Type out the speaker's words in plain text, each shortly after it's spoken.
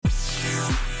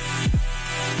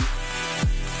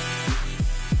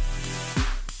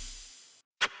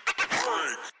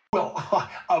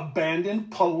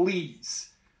abandoned police.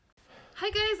 Hi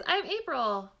guys, I'm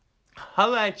April.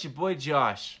 Holla at your boy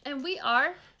Josh. And we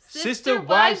are Sister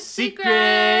Wives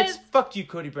Secrets. Fuck you,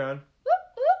 Cody Brown.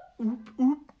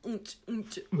 We're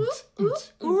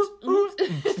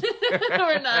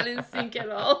not in sync at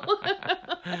all.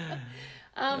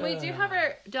 We do have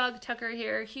our dog Tucker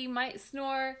here. He might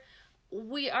snore.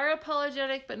 We are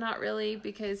apologetic, but not really,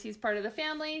 because he's part of the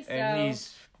family. So And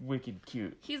he's wicked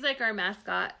cute. he's like our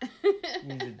mascot.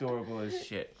 He's adorable as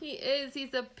shit. He is.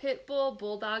 He's a pit bull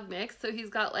bulldog mix. So he's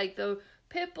got like the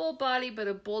pit bull body, but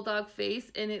a bulldog face,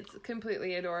 and it's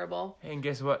completely adorable. And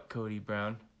guess what, Cody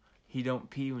Brown? He don't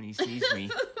pee when he sees me.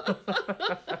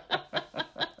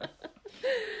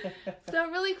 So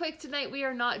really quick tonight, we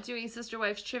are not doing Sister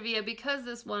Wives trivia because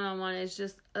this one-on-one is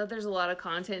just, there's a lot of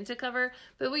content to cover.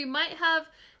 But we might have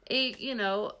a,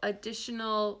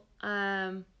 additional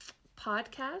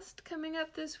podcast coming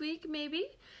up this week, maybe.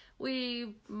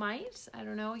 We might. I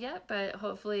don't know yet, but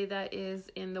hopefully that is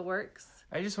in the works.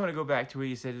 I just want to go back to where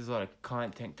you said there's a lot of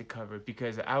content to cover,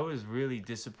 because I was really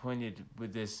disappointed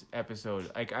with this episode.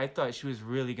 Like, I thought she was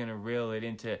really going to reel it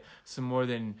into some more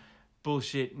than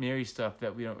bullshit Mary stuff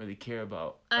that we don't really care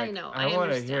about. I know. I want to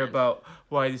understand. hear about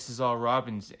why this is all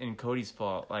Robin's and Cody's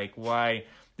fault. Like, why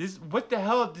this? What the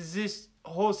hell does this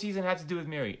whole season have to do with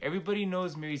Mary? Everybody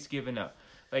knows Mary's given up.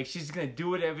 Like, she's gonna do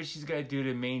whatever she's gonna do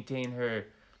to maintain her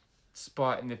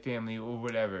spot in the family or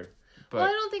whatever. But, well,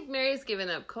 I don't think Mary's given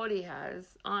up. Cody has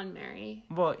on Mary.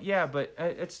 Well, yeah, but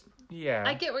it's yeah.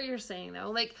 I get what you're saying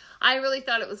though. Like, I really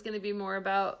thought it was going to be more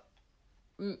about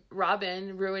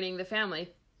Robin ruining the family.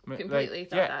 Completely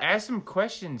thought that. Ask some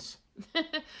questions.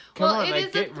 Well, on, it like, is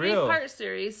a get real. 3-part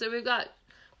series, so we've got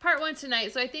part 1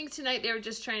 tonight. So I think tonight they were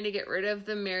just trying to get rid of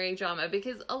the Mary drama,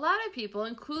 because a lot of people,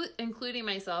 including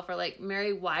myself, are like,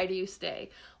 Mary, why do you stay?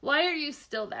 Why are you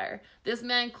still there? This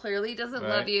man clearly doesn't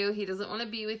love you. He doesn't want to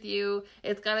be with you.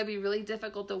 It's got to be really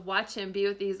difficult to watch him be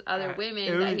with these other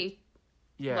women that he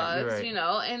loves, right.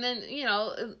 And then,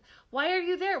 why are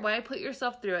you there? Why put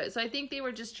yourself through it? So I think they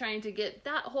were just trying to get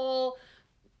that whole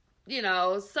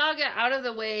saga out of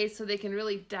the way so they can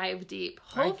really dive deep.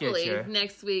 Hopefully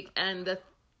next week and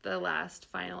the last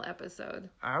final episode.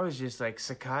 I was just like,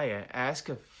 Sakaya, ask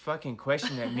a fucking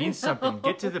question that means something.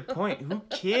 Get to the point. Who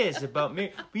cares about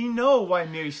Mary? We know why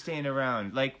Mary's staying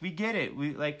around. Like, we get it.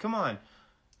 We come on.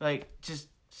 Like, just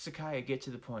Sakaya, get to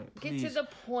the point. Please. Get to the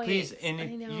point. Please, and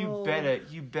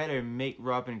you better make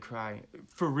Robin cry.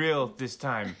 For real this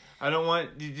time. I don't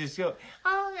want you just go,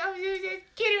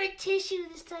 get her a tissue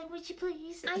this time, would you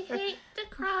please? I hate to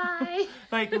cry.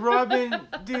 Like, Robin,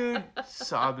 dude,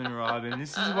 sobbing Robin.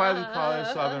 This is why we call her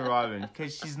sobbing Robin,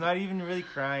 because she's not even really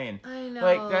crying. I know.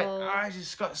 Like, that, I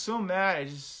just got so mad. I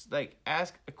just,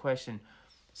 ask a question.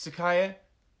 Sakaya,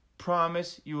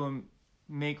 promise you will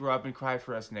make Robin cry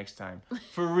for us next time.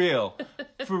 For real.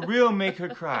 For real, make her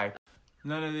cry.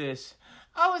 None of this.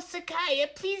 Oh, Sakaya,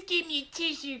 please give me a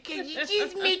tissue, because you're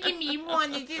just making me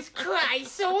want to just cry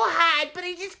so hard, but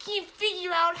I just can't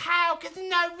figure out how, because I'm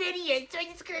not ready yet, so I'm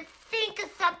just going to think of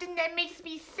something that makes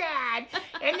me sad,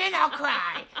 and then I'll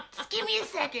cry. Just give me a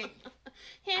second.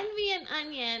 Hand me an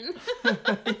onion.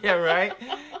 Yeah, right?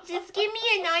 Just give me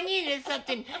an onion or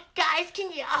something. Guys, can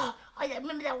you... Oh, I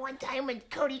remember that one time when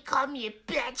Cody called me a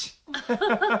bitch.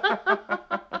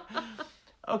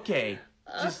 Okay,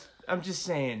 I'm just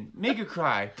saying, make her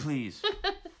cry, please.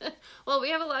 Well, we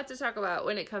have a lot to talk about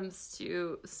when it comes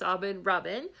to Sobbin'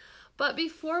 Robin. But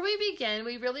before we begin,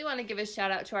 we really want to give a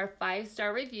shout out to our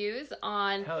 5-star reviews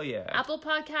on Hell yeah. Apple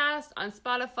Podcasts, on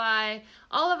Spotify,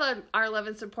 all of our love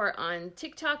and support on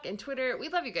TikTok and Twitter. We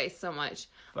love you guys so much.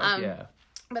 Fuck yeah.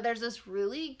 But there's this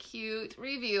really cute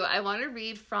review I want to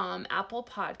read from Apple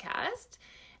Podcast.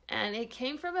 And it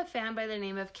came from a fan by the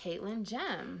name of Caitlin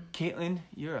Gem. Caitlin,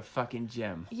 you're a fucking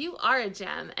gem. You are a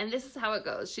gem. And this is how it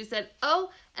goes. She said,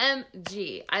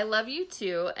 OMG, I love you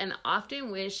too, and often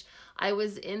wish I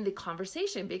was in the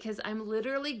conversation because I'm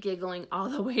literally giggling all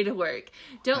the way to work.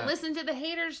 Don't listen to the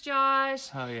haters, Josh.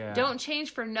 Hell yeah. Don't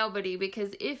change for nobody,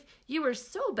 because if you were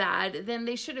so bad, then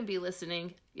they shouldn't be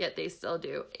listening, yet they still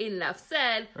do. Enough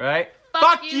said. Right?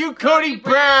 Fuck you, Cody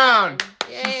Brown!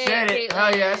 Yay, She said it. Caitlin.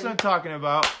 Hell yeah, that's what I'm talking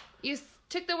about. You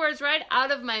took the words right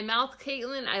out of my mouth,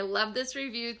 Caitlin. I love this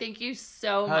review. Thank you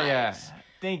so much. Hell yeah.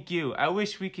 Thank you. I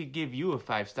wish we could give you a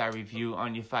 5-star review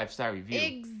on your 5-star review.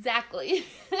 Exactly.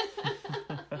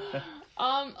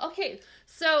 Okay,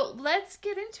 so let's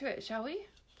get into it, shall we?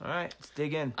 All right, let's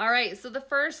dig in. All right, so the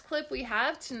first clip we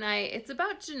have tonight, it's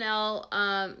about Janelle.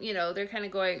 They're kind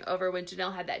of going over when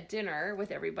Janelle had that dinner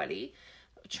with everybody.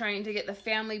 trying to get the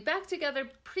family back together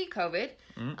pre-COVID.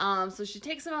 So she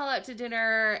takes them all out to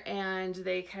dinner, and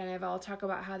they kind of all talk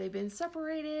about how they've been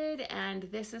separated, and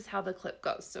this is how the clip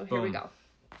goes. So here we go.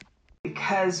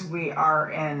 Because we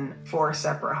are in 4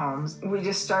 separate homes, we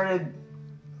just started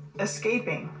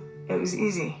escaping. It was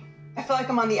easy. I feel like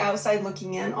I'm on the outside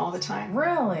looking in all the time.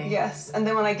 Really? Yes. And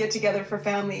then when I get together for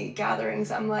family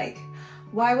gatherings, I'm like,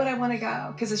 why would I want to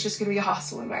go? Because it's just going to be a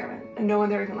hostile environment and no one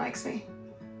there even likes me.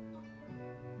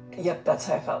 Yep, that's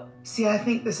how I felt. See, I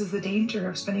think this is the danger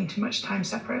of spending too much time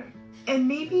separate. And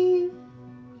maybe,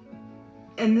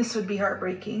 and this would be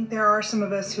heartbreaking, there are some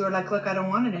of us who are like, look, I don't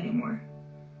want it anymore.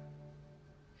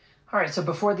 All right, so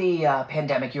before the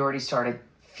pandemic, you already started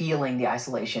feeling the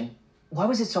isolation. Why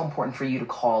was it so important for you to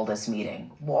call this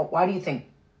meeting? Why do you think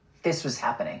this was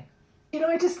happening? You know,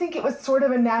 I just think it was sort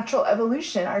of a natural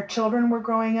evolution. Our children were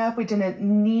growing up. We didn't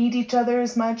need each other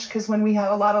as much because when we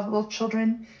have a lot of little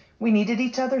children, we needed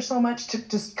each other so much to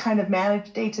just kind of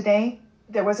manage day to day.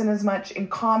 There wasn't as much in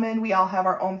common. We all have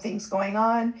our own things going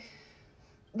on.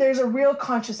 There's a real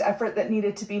conscious effort that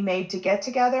needed to be made to get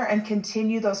together and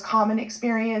continue those common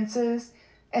experiences.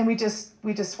 And we just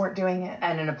weren't doing it.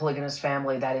 And in a polygamous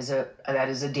family, that is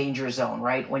a danger zone,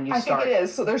 right? When you start. I think it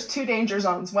is. So there's 2 danger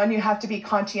zones. One, you have to be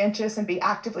conscientious and be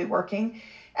actively working.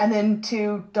 And then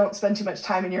 2, don't spend too much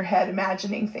time in your head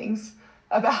imagining things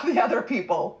about the other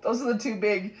people. Those are the 2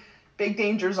 big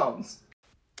danger zones.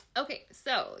 Okay,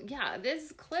 so yeah,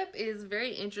 this clip is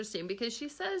very interesting because she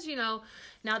says, you know,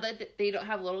 now that they don't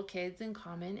have little kids in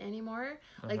common anymore,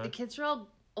 like the kids are all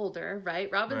older,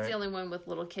 right? Robin's the only one with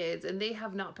little kids, and they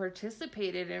have not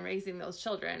participated in raising those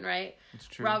children, right? It's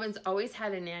true. Robin's always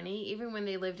had a nanny, even when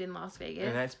they lived in Las Vegas.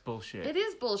 And that's bullshit. It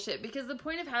is bullshit because the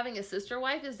point of having a sister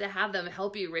wife is to have them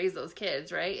help you raise those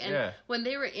kids, right? And when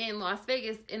they were in Las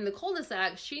Vegas in the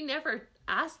cul-de-sac, she never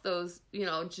asked those, you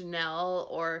know, Janelle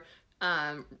or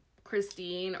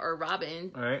Christine or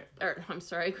Robin, or I'm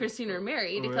sorry, Christine or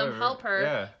Mary to come help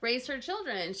her raise her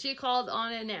children. She called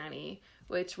on a nanny,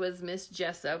 which was Miss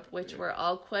Jessup, which we're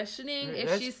all questioning.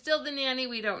 If she's still the nanny,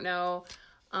 we don't know.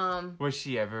 Was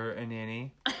she ever a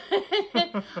nanny?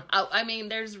 I mean,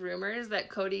 there's rumors that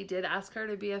Cody did ask her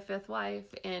to be a 5th wife,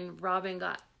 and Robin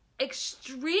got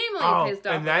extremely pissed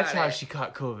off. And that's about how it. she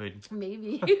caught COVID.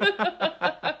 Maybe.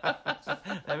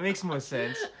 That makes more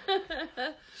sense.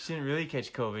 She didn't really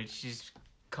catch COVID. She just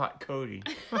caught Cody.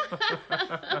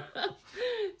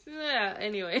 Yeah,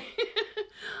 anyway.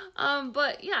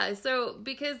 But yeah, so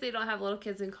because they don't have little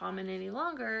kids in common any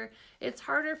longer, it's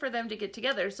harder for them to get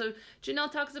together. So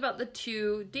Janelle talks about the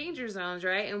 2 danger zones,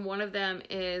 right? And one of them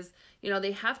is, you know,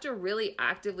 they have to really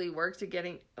actively work to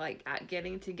getting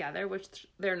together, which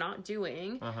they're not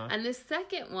doing. And the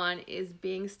second one is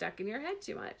being stuck in your head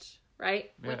too much,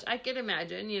 right? Yeah. Which I could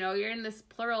imagine, you know, you're in this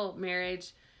plural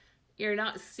marriage, you're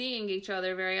not seeing each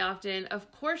other very often.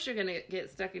 Of course you're going to get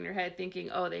stuck in your head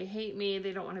thinking, oh, they hate me,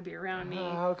 they don't want to be around me.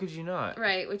 How could you not?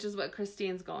 Right, which is what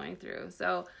Christine's going through.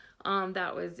 So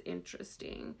that was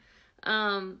interesting.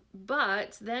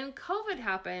 But then COVID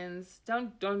happens.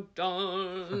 Dun, dun,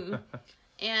 dun.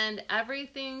 And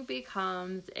everything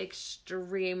becomes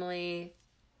extremely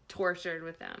tortured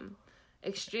with them.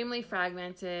 Extremely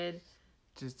fragmented.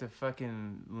 Just a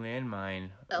fucking landmine.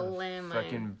 A landmine.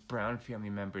 Fucking Brown family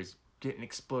members getting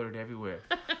exploded everywhere.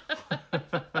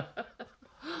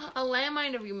 A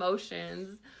landmine of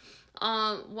emotions.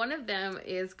 One of them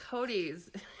is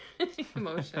Cody's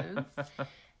emotions.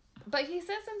 But he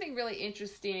says something really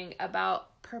interesting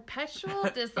about perpetual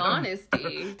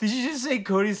dishonesty. Did you just say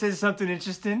Cody says something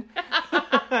interesting?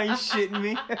 Are you shitting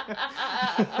me?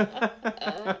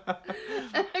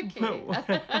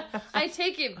 Okay. I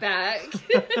take it back.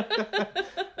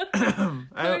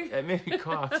 It made me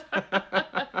cough.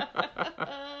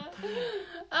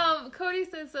 Cody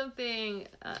says something.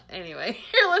 Anyway,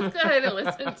 here, let's go ahead and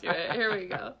listen to it. Here we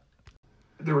go.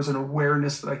 There was an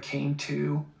awareness that I came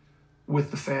to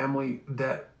with the family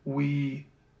that we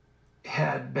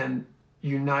had been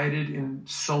united in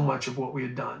so much of what we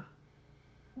had done.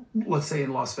 Let's say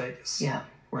in Las Vegas. Yeah.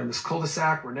 We're in this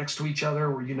cul-de-sac. We're next to each other.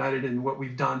 We're united in what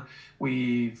we've done.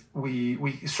 We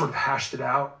sort of hashed it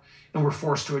out, and we're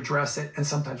forced to address it. And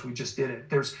sometimes we just did it.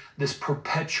 There's this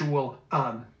perpetual,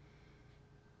 a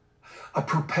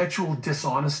perpetual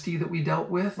dishonesty that we dealt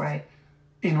with, right,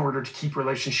 in order to keep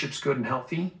relationships good and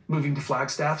healthy. Moving to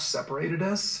Flagstaff separated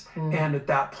us, and at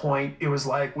that point, it was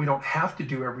like we don't have to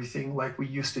do everything like we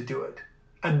used to do it.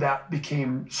 And that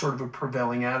became sort of a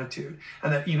prevailing attitude.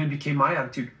 And that even became my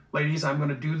attitude. Ladies, I'm going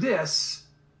to do this.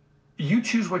 You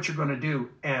choose what you're going to do.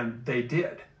 And they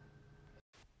did.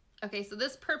 Okay, so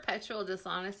this perpetual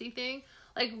dishonesty thing,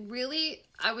 Like, really,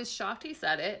 I was shocked he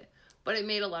said it, but it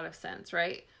made a lot of sense,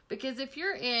 right? Because if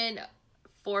you're in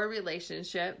 4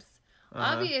 relationships,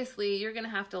 obviously you're going to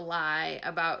have to lie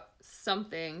about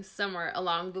something somewhere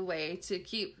along the way to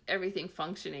keep everything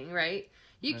functioning, right?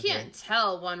 You can't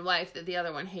tell one wife that the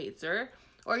other one hates her,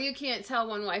 or you can't tell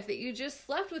one wife that you just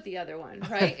slept with the other one,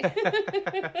 right?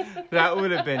 That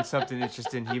would have been something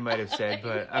interesting he might have said,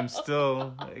 but I'm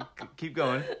still, keep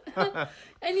going.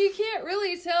 And you can't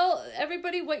really tell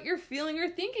everybody what you're feeling or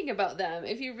thinking about them.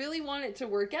 If you really want it to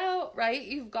work out, right,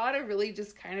 you've got to really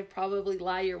just kind of probably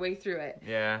lie your way through it.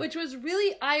 Yeah. Which was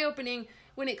really eye-opening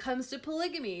when it comes to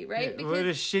polygamy, right? What a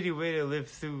shitty way to live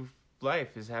through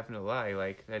life is having to lie.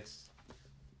 Like, that's...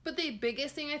 But the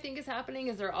biggest thing I think is happening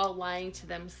is they're all lying to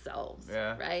themselves,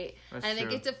 right? That's and true.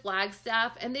 they get to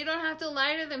Flagstaff, and they don't have to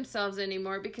lie to themselves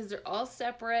anymore because they're all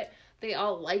separate. They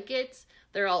all like it.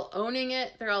 They're all owning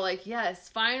it. They're all like, yes,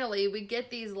 finally, we get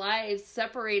these lives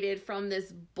separated from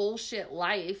this bullshit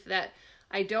life that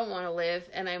I don't want to live,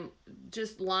 and I'm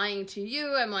just lying to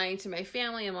you. I'm lying to my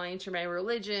family. I'm lying to my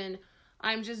religion.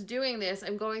 I'm just doing this.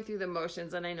 I'm going through the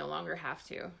motions, and I no longer have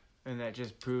to. And that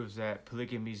just proves that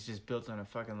polygamy is just built on a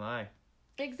fucking lie.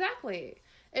 Exactly.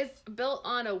 It's built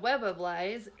on a web of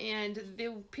lies, and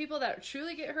the people that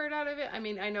truly get hurt out of it, I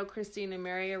mean, I know Christine and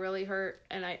Mary are really hurt,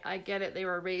 and I get it. They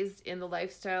were raised in the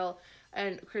lifestyle,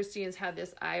 and Christine's had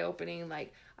this eye-opening,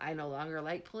 like, I no longer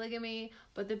like polygamy,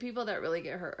 but the people that really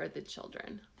get hurt are the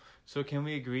children. So can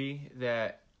we agree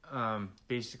that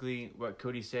basically what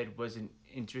Cody said wasn't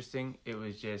interesting? It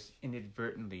was just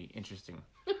inadvertently interesting.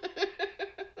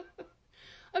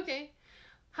 Okay.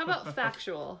 How about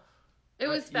factual? It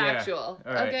was factual.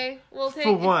 Yeah. Right. Okay? We'll take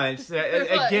For once.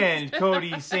 Again, once.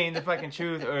 Cody saying the fucking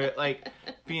truth or like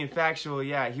being factual.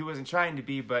 Yeah, he wasn't trying to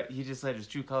be, but he just let his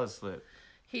true colors slip.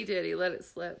 He did. He let it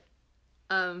slip.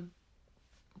 Yeah.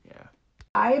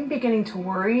 I'm beginning to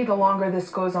worry the longer this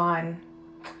goes on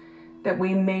that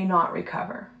we may not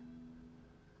recover.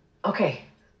 Okay,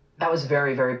 that was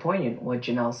very, very poignant what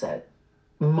Janelle said.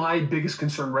 My biggest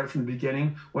concern right from the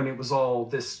beginning, when it was all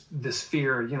this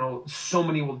fear, so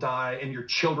many will die and your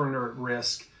children are at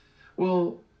risk.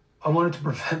 Well, I wanted to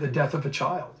prevent the death of a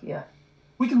child. Yeah.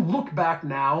 We can look back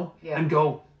now and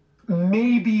go,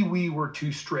 maybe we were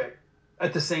too strict.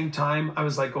 At the same time, I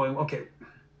was like going, okay,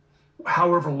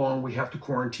 however long we have to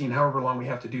quarantine, however long we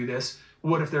have to do this,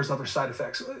 what if there's other side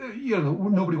effects?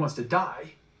 Nobody wants to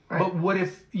die. Right. But what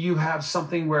if you have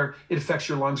something where it affects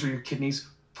your lungs or your kidneys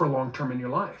for long term in your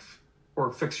life, or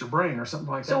fix your brain or something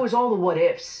like that? So it was all the what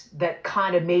ifs that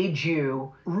kind of made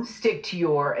you stick to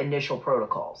your initial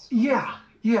protocols. Yeah.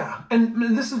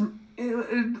 And this is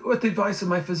what the advice of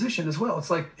my physician as well. It's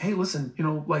like, hey, listen,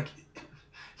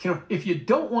 if you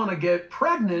don't want to get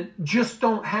pregnant, just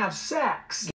don't have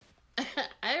sex.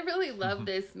 I really love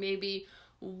this. Maybe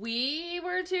we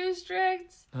were too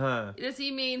strict. Does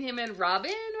he mean him and Robin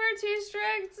were too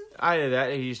strict? Either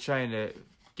that or he's trying to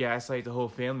gaslight the whole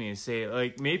family and say,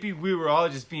 like, maybe we were all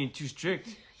just being too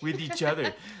strict with each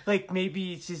other. Like,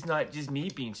 maybe it's just not just me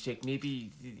being strict.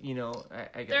 Maybe,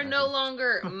 I They're no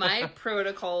longer my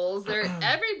protocols. They're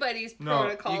everybody's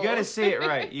protocols. You gotta say it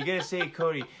right. You gotta say it,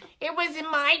 Cody. It wasn't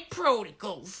my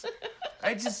protocols.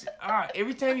 I just,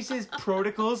 every time he says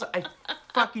protocols, I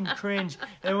fucking cringe.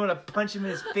 And I want to punch him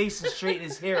in his face and straighten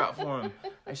his hair out for him.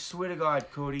 I swear to God,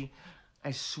 Cody.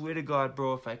 I swear to God,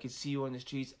 bro, if I could see you on the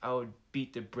streets, I would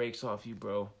beat the brakes off you,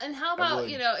 bro. And how about,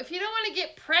 if you don't want to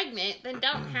get pregnant, then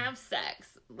don't have sex.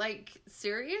 Like,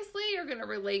 seriously? You're going to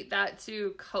relate that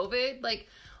to COVID? Like,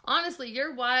 honestly,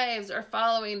 your wives are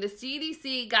following the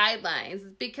CDC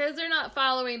guidelines. Because they're not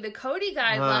following the Cody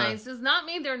guidelines does not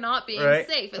mean they're not being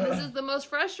safe. And this is the most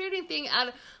frustrating thing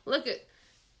look at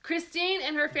Christine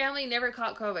and her family never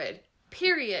caught COVID.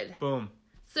 Period. Boom.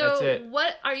 So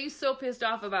what are you so pissed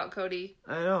off about, Cody?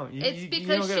 I know. It's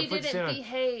because she didn't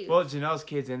behave. Well, Janelle's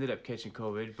kids ended up catching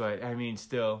COVID, but I mean,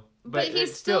 still. But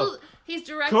he's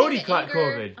directing Cody the caught anger.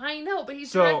 COVID. I know, but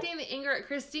he's directing the anger at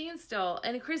Christine still,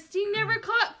 and Christine never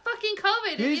caught fucking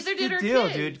COVID, and neither did her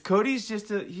kids. Dude. Cody's just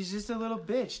a little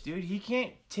bitch, dude. He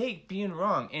can't take being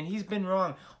wrong, and he's been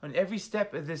wrong on every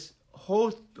step of this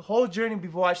whole journey.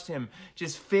 We've watched him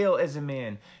just fail as a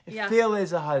man, fail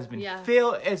as a husband,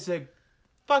 fail as a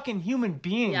fucking human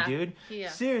being, dude.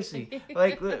 Seriously.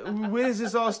 Like, where does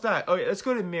this all start? Okay, let's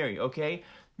go to Mary, okay?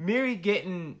 Mary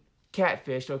getting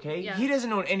catfished, okay? He doesn't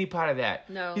know any part of that.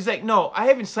 No. He's like, no, I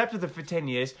haven't slept with her for 10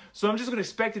 years, so I'm just going to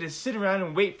expect her to sit around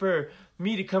and wait for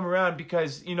me to come around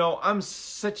because, I'm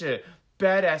such a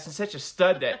badass and such a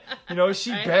stud that,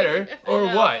 she better or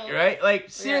what, right? Like,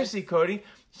 seriously, Cody.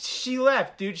 She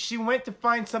left, dude. She went to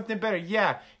find something better.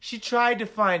 Yeah, she tried to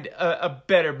find a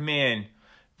better man.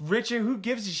 Richard, who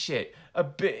gives a shit?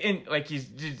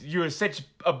 You were such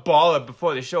a baller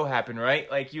before the show happened, right?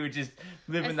 Like you were just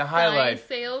living the high life.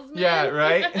 Salesman. Yeah,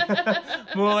 right.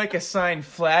 More like a signed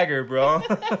flagger, bro.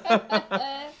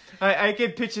 I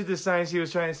could picture the signs he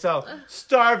was trying to sell.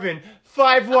 Starving,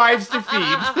 5 wives to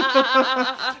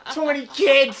feed, 20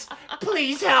 kids,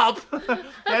 please help.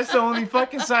 That's the only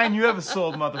fucking sign you ever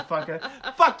sold, motherfucker.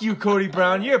 Fuck you, Cody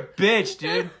Brown. You're a bitch,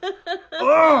 dude.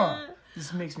 Ugh.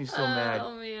 This makes me so mad.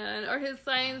 Oh man! Or his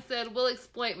sign said, "We'll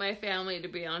exploit my family to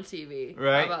be on TV."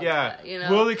 Right? Yeah. That, you know?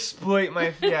 We'll exploit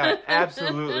my. Yeah,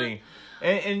 absolutely.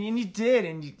 And you did,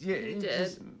 and you He did.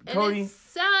 just, And Cody. it's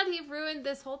sad.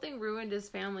 This whole thing ruined his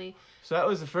family. So that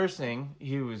was the first thing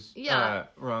he was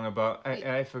wrong about.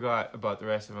 I forgot about the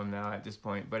rest of them now at this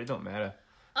point, but it don't matter.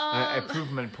 I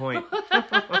proved my point.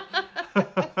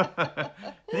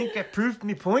 Think I proved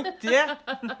my point, yeah?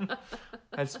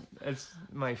 That's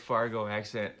my Fargo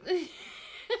accent.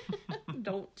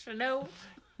 Don't you know?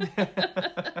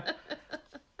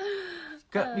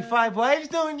 Got me 5 wives,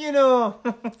 don't you know?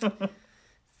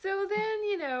 So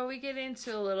then, we get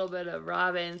into a little bit of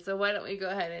Robin. So why don't we go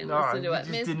ahead and No, listen to you what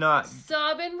just Miss did not.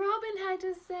 Robin had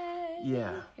to say.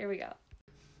 Yeah. Here we go.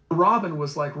 Robin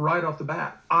was like right off the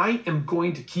bat, I am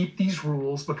going to keep these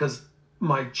rules because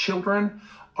my children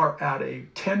are at a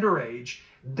tender age.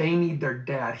 They need their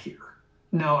dad here.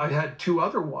 Now, I had 2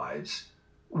 other wives,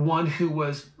 one who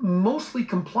was mostly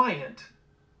compliant,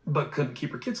 but couldn't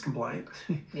keep her kids compliant.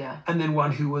 Yeah. And then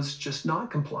one who was just not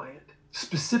compliant.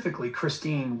 Specifically,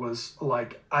 Christine was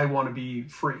like, I want to be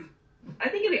free. I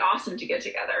think it'd be awesome to get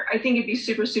together. I think it'd be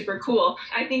super, super cool.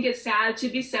 I think it's sad to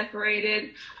be separated.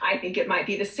 I think it might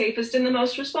be the safest and the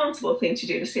most responsible thing to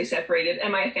do to stay separated.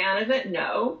 Am I a fan of it?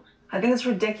 No. I think it's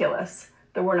ridiculous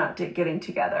that we're not getting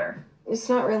together. It's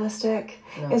not realistic.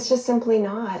 No. It's just simply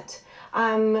not.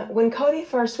 When Cody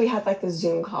first, we had like the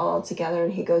Zoom call all together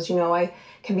and he goes, I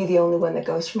can be the only one that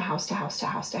goes from house to house to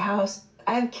house to house.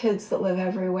 I have kids that live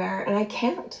everywhere and I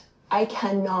can't. I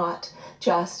cannot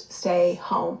just stay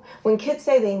home. When kids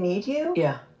say they need you,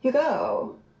 you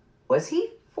go. Was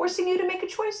he forcing you to make a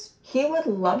choice? He would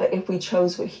love it if we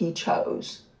chose what he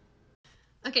chose.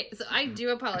 Okay, so I do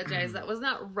apologize. That was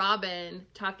not Robin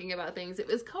talking about things. It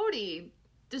was Cody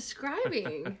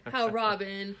describing how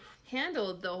Robin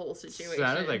handled the whole situation.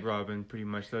 Sounded like Robin pretty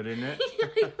much though, didn't it?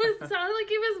 It sounded like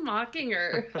he was mocking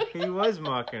her. He was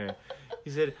mocking her. He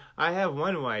said, I have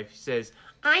one wife. He says,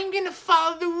 I'm going to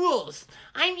follow the rules.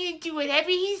 I'm going to do whatever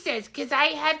he says because I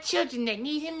have children that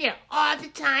need him there all the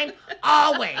time,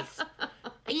 always.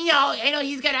 I know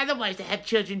he's got other wives that have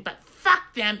children, but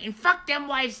fuck them and fuck them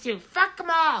wives too. Fuck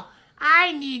them all.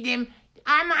 I need them.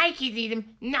 My kids need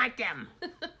them, not them.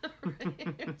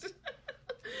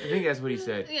 I think that's what he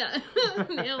said. Yeah,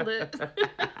 nailed it.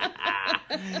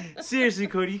 Seriously,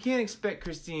 Cody, you can't expect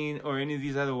Christine or any of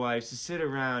these other wives to sit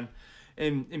around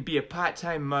and be a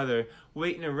part-time mother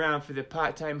waiting around for their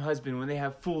part-time husband when they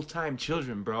have full-time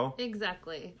children, bro.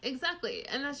 Exactly.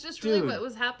 And that's just really what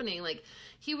was happening. Like,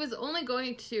 he was only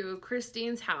going to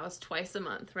Christine's house twice a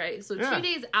month, right? So 2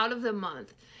 days out of the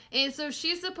month. And so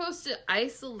she's supposed to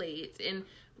isolate and,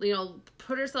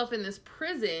 put herself in this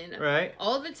prison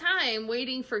all the time,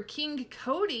 waiting for King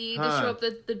Cody to show up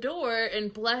at the door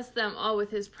and bless them all with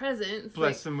his presence.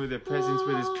 Bless them with their presence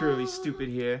with his curly, stupid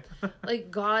hair. Like,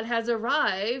 God has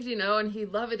arrived, and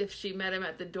he'd love it if she met him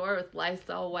at the door with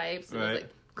Lysol wipes and was like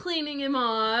cleaning him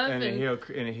off. And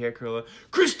a hair curler.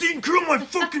 Christine, curl my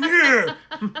fucking hair!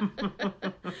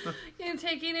 And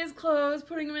taking his clothes,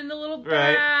 putting him in the little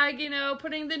bag,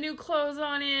 putting the new clothes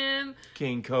on him.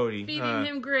 King Cody. Feeding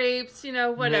him grapes,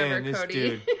 whatever, Man, Cody.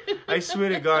 Dude. I swear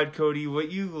to God, Cody,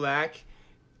 what you lack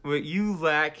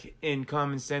in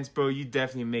common sense, bro, you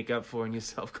definitely make up for in your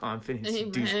self-confidence, you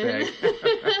douchebag.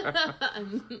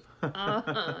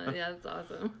 Yeah, that's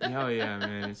awesome. Hell yeah,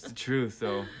 man. It's the truth,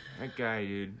 though. That guy,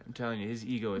 dude, I'm telling you, his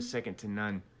ego is second to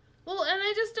none. Well, and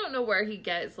I just don't know where he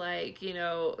gets,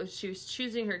 she was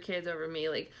choosing her kids over me.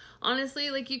 Like, honestly,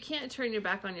 you can't turn your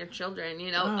back on your children,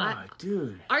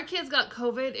 Dude. Our kids got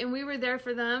COVID, and we were there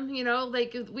for them,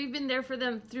 we've been there for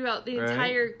them throughout the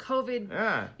entire COVID,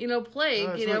 plague.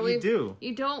 That's what you do.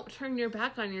 You don't turn your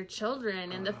back on your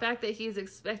children, and the fact that he's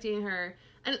expecting her...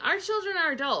 And our children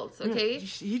are adults, okay?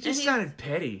 He just sounded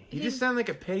petty. He just sounded like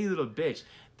a petty little bitch.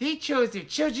 They chose their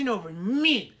children over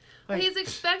me. He's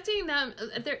expecting them,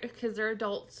 because they're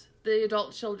adults, the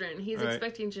adult children. He's Right.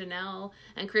 expecting Janelle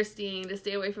and Christine to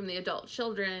stay away from the adult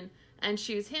children and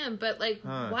choose him. But, like,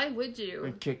 why would you?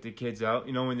 And kick the kids out.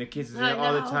 You know, when the kids are I there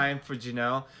all the know. time for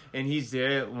Janelle, and he's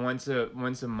there once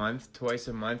a month, twice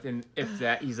a month, and if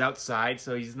that, he's outside,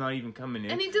 so he's not even coming in.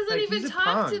 And he doesn't Like, even he's a talk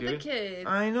punk, to the dude. kids.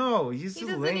 I know. He's He so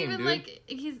doesn't lame, even dude. like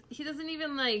he doesn't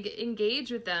even like engage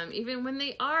with them even when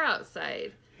they are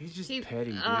outside. He's just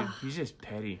petty, dude. He's just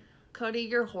petty. Cody,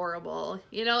 you're horrible.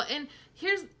 You know, and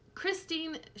here's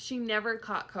Christine, she never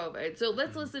caught COVID. So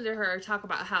let's listen to her talk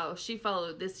about how she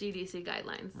followed the CDC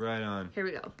guidelines. Right on. Here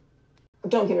we go.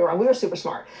 Don't get me wrong, we were super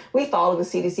smart. We followed the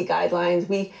CDC guidelines.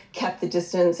 We kept the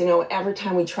distance. You know, every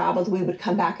time we traveled, we would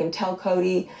come back and tell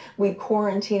Cody. We'd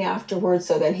quarantine afterwards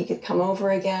so then he could come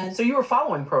over again. So you were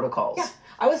following protocols? Yeah,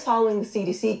 I was following the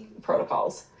CDC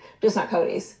protocols, just not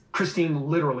Cody's. Christine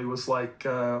literally was like,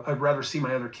 I'd rather see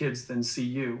my other kids than see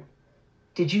you.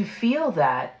 Did you feel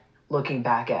that, looking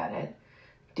back at it,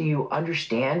 do you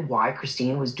understand why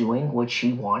Christine was doing what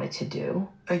she wanted to do?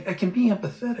 I can be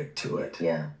empathetic to it.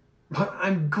 Yeah. But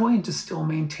I'm going to still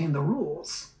maintain the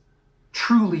rules.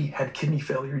 Truly had kidney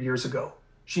failure years ago.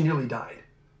 She nearly died.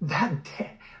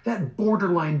 That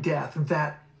borderline death,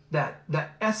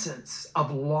 that essence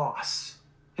of loss,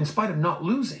 in spite of not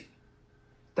losing,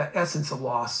 that essence of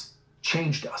loss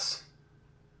changed us.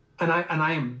 And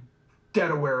I am dead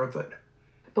aware of it.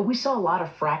 But we saw a lot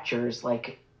of fractures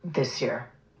like this year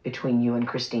between you and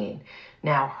Christine.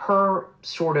 Now, her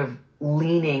sort of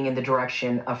leaning in the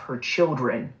direction of her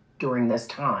children during this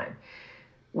time,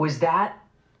 was that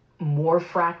more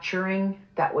fracturing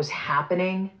that was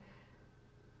happening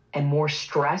and more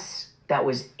stress that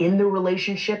was in the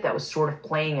relationship that was sort of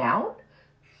playing out?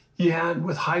 Yeah, and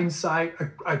with hindsight,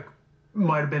 I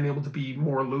might have been able to be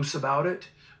more loose about it.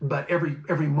 But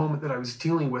every moment that I was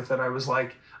dealing with it, I was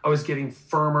like, I was getting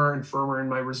firmer and firmer in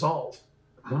my resolve.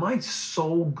 My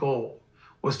sole goal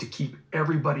was to keep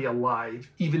everybody alive,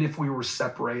 even if we were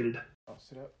separated.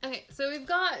 Okay, so we've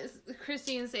got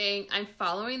Christine saying, I'm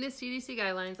following the CDC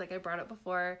guidelines, like I brought up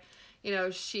before. You know,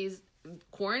 she's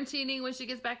quarantining when she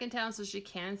gets back in town so she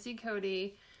can see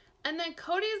Cody. And then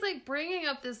Cody's like bringing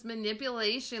up this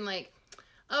manipulation, like,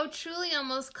 oh, Truly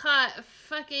almost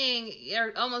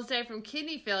almost died from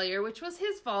kidney failure, which was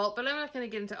his fault, but I'm not going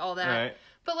to get into all that. Right.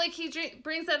 But, like, he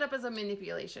brings that up as a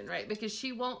manipulation, right? Because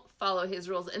she won't follow his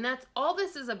rules. And that's all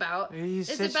this is about. He's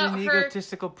it's such about an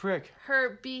egotistical prick.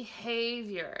 her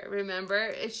behavior,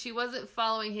 remember? She wasn't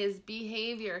following his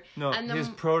behavior. No, and his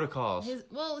protocols.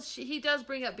 He does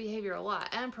bring up behavior a lot,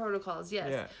 and protocols, yes.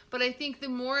 Yeah. But I think the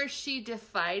more she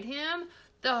defied him,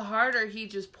 the harder he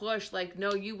just pushed, like,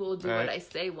 no, you will do what I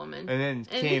say, woman. And then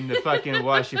came to fucking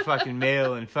wash your fucking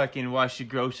mail and fucking wash your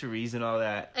groceries and all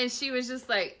that. And she was just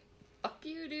like, fuck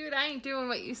you, dude. I ain't doing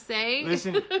what you say.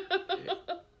 Listen,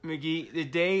 McGee, the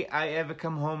day I ever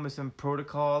come home with some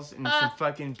protocols and some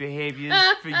fucking behaviors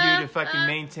for you to fucking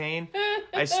maintain,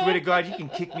 I swear to God, you can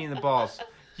kick me in the balls.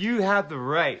 You have the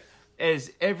right,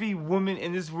 as every woman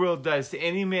in this world does, to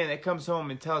any man that comes home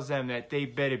and tells them that they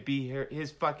better be his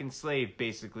fucking slave,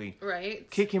 basically. Right.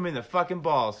 Kick him in the fucking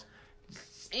balls.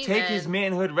 Amen. Take his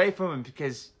manhood right from him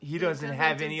because he doesn't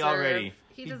have any already.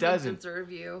 He doesn't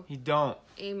deserve you. He don't.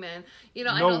 Amen. You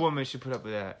know, no woman should put up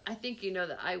with that. I think you know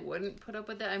that I wouldn't put up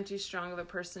with that. I'm too strong of a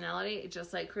personality,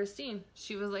 just like Christine.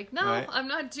 She was like, no, Right. I'm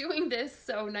not doing this,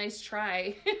 so nice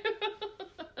try.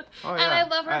 Oh, and I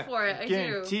love her for it. I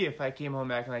guarantee do. if I came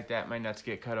home acting like that, my nuts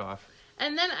get cut off.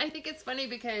 And then I think it's funny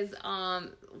because,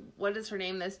 what is her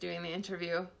name that's doing the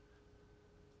interview?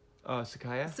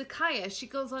 Sakaya? Sakaya, she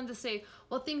goes on to say,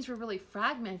 well, things were really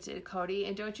fragmented, Cody,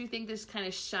 and don't you think this kind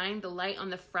of shined the light on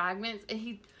the fragments? And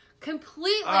he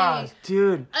completely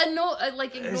dude.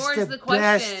 Ignores the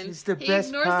question. It's the he best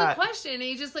ignores part. the question and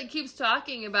he just like keeps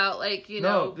talking about like,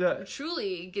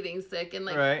 Truly getting sick and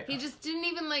like Right. he just didn't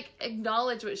even like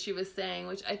acknowledge what she was saying,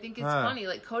 which I think is funny.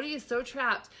 Like Cody is so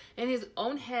trapped in his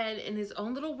own head, in his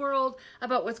own little world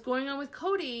about what's going on with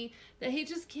Cody that he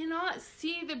just cannot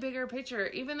see the bigger picture,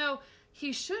 even though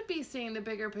he should be seeing the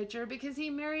bigger picture because he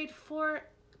married 4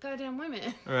 goddamn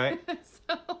women. Right.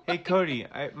 Hey, Cody,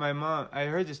 I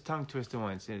heard this tongue twister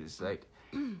once. And it's like,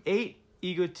 8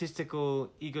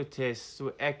 egotistical egotists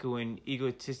will echo in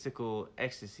egotistical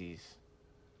ecstasies.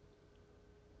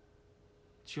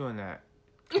 Chew on that,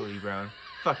 Cody Brown.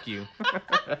 Fuck you.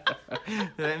 Does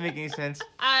that make any sense?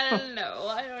 I don't know.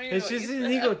 I don't even It's know just what you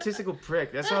an said. egotistical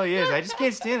prick. That's all he is. I just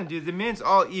can't stand him, dude. The man's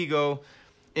all ego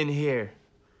in here.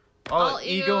 All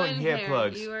ego and hair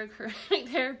plugs. You are correct.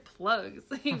 Hair plugs.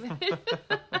 Even.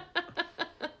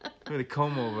 With a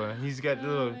comb over. He's got the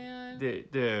little man.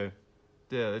 the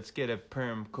let's get a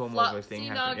perm comb over thing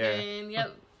Flopsy happening. noggin.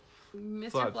 Yep.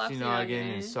 Mr. Flopsy Flopsy Noggin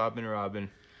Noggin. and Sobbin' Robin.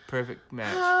 Perfect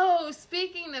match. Oh,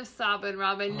 speaking of Sob and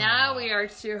Robin, now we are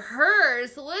to her.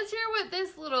 So let's hear what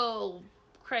this little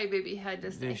crybaby had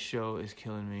to say. This show is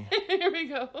killing me. Here we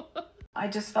go. I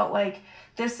just felt like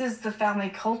this is the family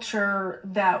culture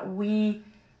that we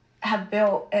have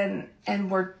built, and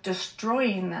we're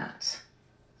destroying that.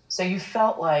 So you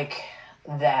felt like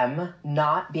them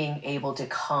not being able to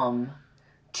come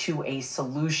to a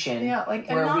solution Yeah, like,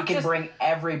 and where we not can just- bring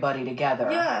everybody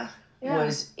together Yeah.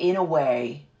 was, in a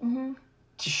way, Mm-hmm.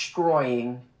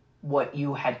 destroying what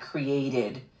you had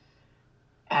created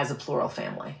as a plural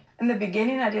family. In the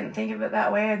beginning, I didn't think of it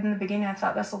that way. In the beginning, I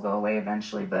thought this will go away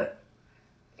eventually, but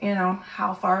you know,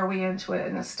 how far are we into it,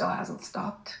 and it still hasn't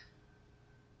stopped.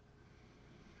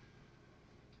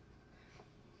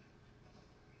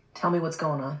 Tell me what's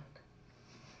going on.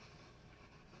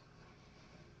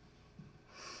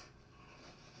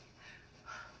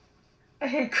 I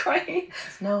hate crying.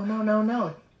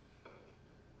 No.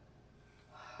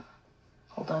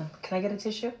 Hold on. Can I get a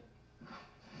tissue?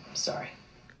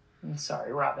 I'm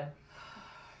sorry, Robin.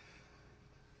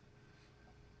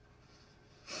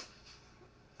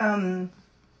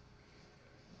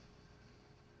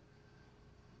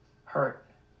 Hurt.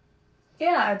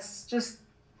 Yeah, it's just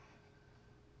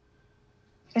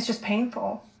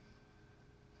painful.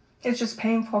 It's just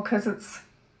painful because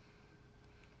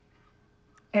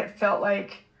it felt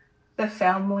like the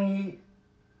family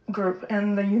group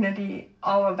and the unity,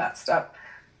 all of that stuff,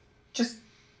 just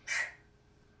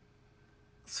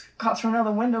got thrown out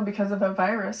the window because of a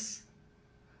virus.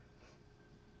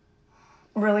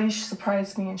 Really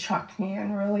surprised me and shocked me,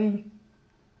 and really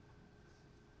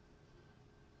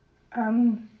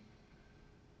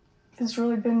it's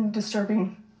really been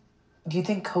disturbing. Do you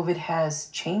think COVID has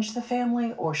changed the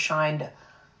family or shined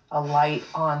a light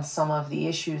on some of the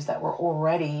issues that were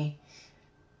already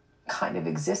kind of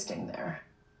existing there?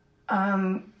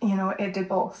 You know, it did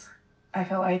both. I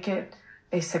feel like it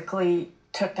basically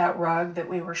took that rug that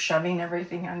we were shoving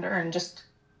everything under, and just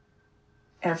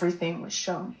everything was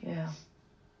shown. Yeah.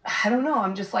 I don't know.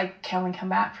 I'm just like, can we come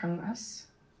back from this?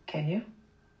 Can you?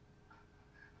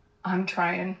 I'm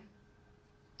trying.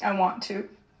 I want to.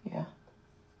 Yeah.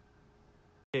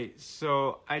 Okay,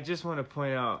 so I just want to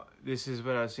point out, this is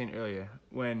what I was saying earlier,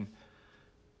 when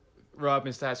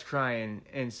Robin starts crying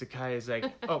and Sakaya's like,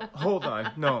 oh, hold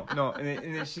on, no,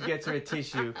 and then she gets her a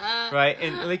tissue, right?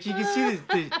 And like you can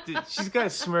see she's got a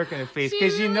smirk on her face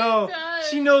because She really does.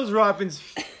 she knows Robin's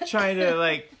trying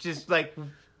to just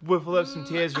whiffle up some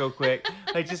tears real quick,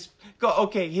 like just go,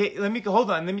 okay, here, hold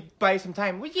on, let me buy you some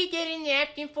time. What you get a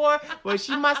napkin for? Will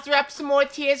she muster up some more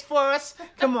tears for us?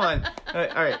 Come on, all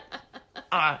right.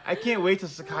 I can't wait till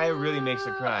Sakaya really makes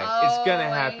her cry. It's gonna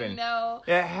happen. No.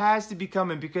 It has to be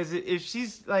coming, because if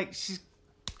she's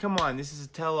come on, this is a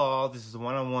tell-all. This is a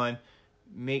one-on-one.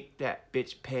 Make that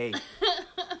bitch pay.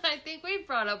 I think we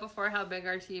brought up before how big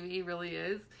our TV really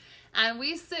is, and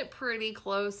we sit pretty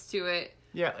close to it.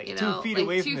 Yeah, like you 2 know, feet like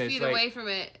away 2 from this. feet away from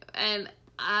it, and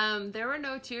there were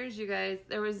no tears, you guys.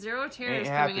 There was 0 tears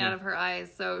coming happening. out of her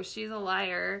eyes, so she's a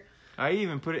liar. I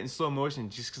even put it in slow motion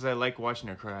just because I like watching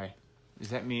her cry. Does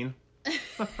that mean? Oh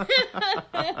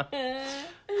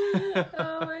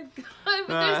my god! But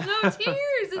there's no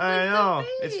tears. I know.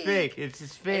 So It's fake. It's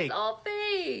just fake. It's all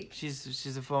fake.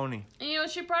 She's a phony. And, you know,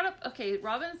 she brought up. Okay,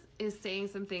 Robin is saying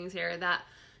some things here that,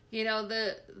 you know,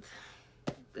 the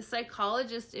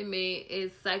psychologist in me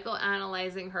is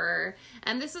psychoanalyzing her,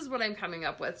 and this is what I'm coming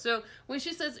up with. So when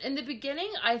she says, in the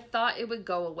beginning, I thought it would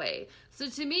go away. So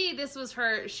to me, this was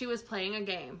she was playing a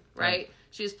game, right?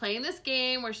 She was playing this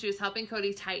game where she was helping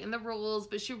Cody tighten the rules,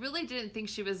 but she really didn't think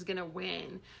she was going to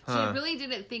win. She really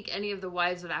didn't think any of the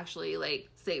wives would actually,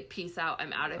 say, peace out,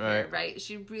 I'm out of here, right?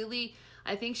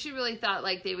 I think she really thought,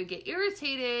 they would get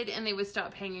irritated and they would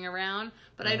stop hanging around,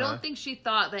 but I don't think she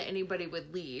thought that anybody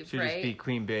would leave, She'd right? just be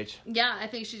queen bitch. Yeah, I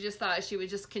think she just thought she would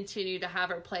just continue to have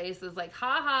her place as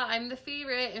haha, I'm the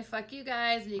favorite, and fuck you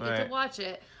guys, and you get to watch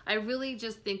it. I really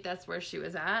just think that's where she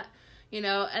was at, you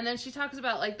know? And then she talks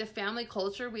about, the family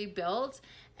culture we built,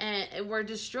 and we're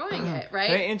destroying it, right?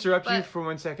 Can I interrupt you for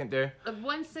 1 second there? Just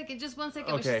 1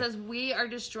 second. Okay. When she says we are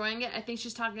destroying it, I think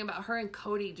she's talking about her and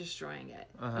Cody destroying it.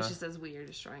 When she says we are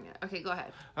destroying it. Okay, go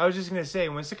ahead. I was just going to say,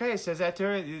 when Sakaya says that to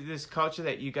her, this culture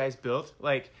that you guys built,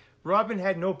 Robin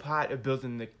had no part of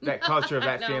building that culture of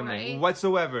that No, family right?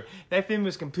 whatsoever. That family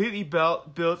was completely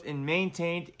built and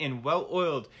maintained and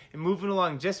well-oiled and moving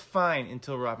along just fine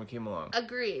until Robin came along.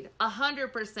 Agreed.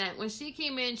 100%. When she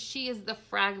came in, she is the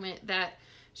fragment that...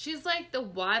 She's like the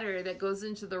water that goes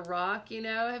into the rock, you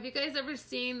know? Have you guys ever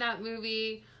seen that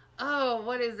movie,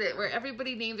 what is it? Where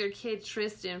everybody named their kid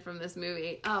Tristan from this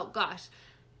movie. Oh, gosh.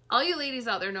 All you ladies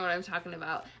out there know what I'm talking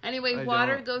about. Anyway,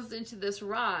 water goes into this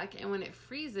rock, and when it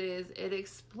freezes, it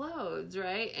explodes,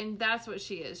 right? And that's what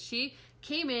she is. She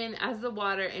came in as the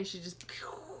water, and she just...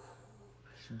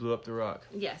 She blew up the rock.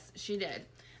 Yes, she did.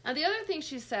 And the other thing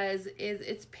she says is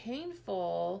it's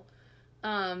painful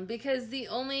because the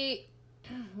only...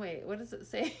 Wait, what does it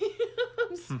say?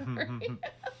 I'm sorry.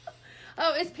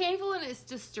 Oh, it's painful and it's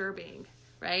disturbing,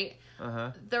 right?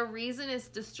 Uh-huh. The reason it's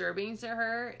disturbing to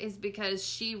her is because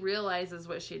she realizes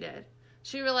what she did.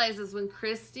 She realizes when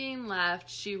Christine left,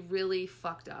 she really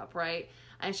fucked up, right?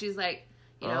 And she's like,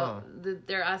 you know,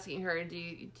 they're asking her, do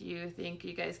you think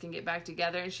you guys can get back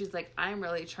together? And she's like, I'm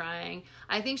really trying.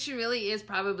 I think she really is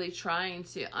probably trying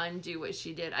to undo what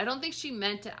she did. I don't think she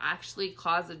meant to actually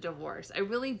cause a divorce. I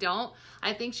really don't.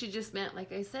 I think she just meant,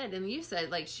 like I said, and you said,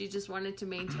 like, she just wanted to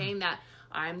maintain that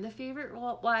I'm the favorite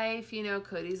wife, you know,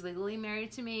 Cody's legally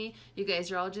married to me. You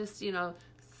guys are all just, you know,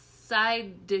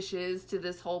 side dishes to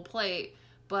this whole plate.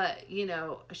 But, you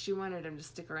know, she wanted him to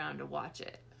stick around to watch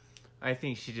it. I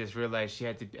think she just realized she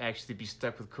had to actually be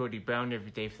stuck with Cody Brown every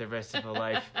day for the rest of her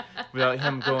life without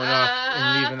him going off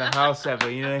and leaving the house ever,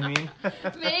 you know what I mean?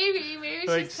 Maybe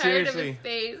like, she's tired seriously, of his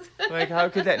face. Like, how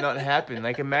could that not happen?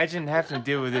 Like, imagine having to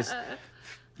deal with this.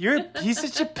 He's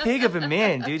such a pig of a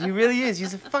man, dude. He really is.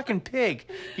 He's a fucking pig.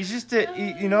 He's just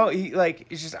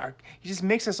he just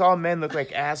makes us all men look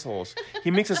like assholes. He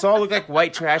makes us all look like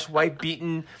white trash, white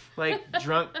beaten, like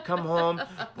drunk, come home.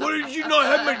 Why did you not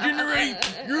have my dinner ready?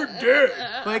 You're dead.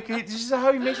 Like, this is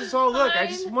how he makes us all look. I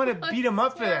just want to beat him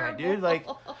up for that, dude. Like,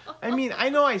 I mean, I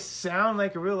know I sound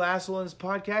like a real asshole in this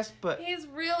podcast, but he's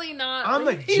really not. I'm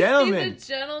a gentleman. He's a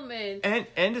gentleman.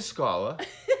 And a scholar.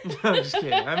 No, I'm just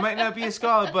kidding. I might not be a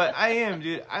scholar, but I am,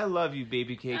 dude. I love you,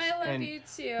 baby cakes. I love you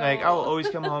too. Like, I will always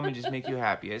come home and just make you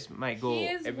happy. That's my goal every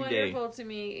day. He is wonderful to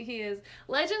me. He is.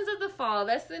 Legends of the Fall.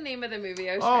 That's the name of the movie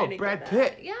I was trying to Brad get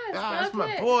Pitt. Yes, that's Brad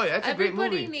Pitt. my boy. That's a great movie.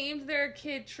 Everybody named their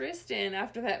kid Tristan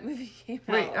after that movie came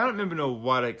out. Wait, I don't remember no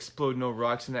water explode, no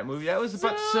rocks in that movie. That was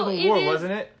about Civil War,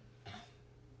 wasn't it?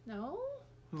 No.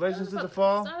 Legends of the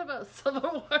Fall? It's not about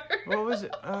Civil War. What was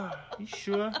it? You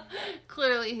sure?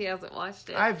 Clearly he hasn't watched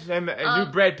it. I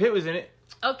knew Brad Pitt was in it.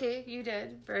 Okay, you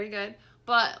did. Very good.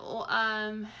 But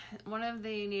one of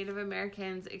the Native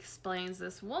Americans explains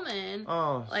this woman,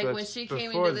 like when she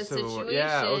came into the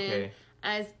situation,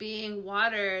 as being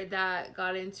water that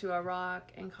got into a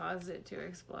rock and caused it to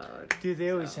explode. Dude,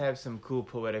 they always have some cool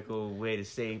poetical way to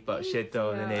say about shit,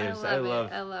 though. The natives, I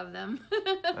love them.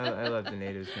 I love the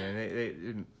natives, man.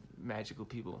 They're magical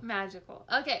people. Magical.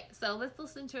 Okay, so let's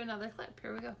listen to another clip.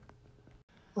 Here we go.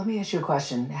 Let me ask you a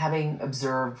question. Having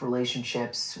observed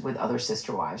relationships with other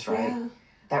sister wives, right? Yeah.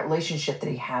 That relationship that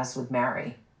he has with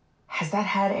Mary, has that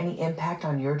had any impact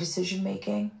on your decision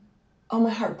making? Oh, my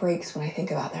heart breaks when I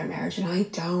think about their marriage, and I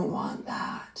don't want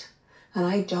that. And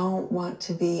I don't want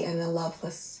to be in a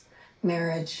loveless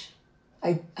marriage.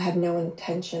 I have no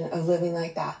intention of living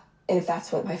like that. And if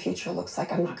that's what my future looks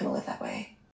like, I'm not going to live that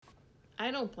way.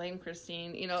 I don't blame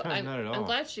Christine. You know, I'm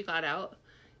glad she got out.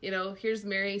 You know, here's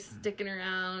Mary sticking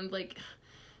around. Like,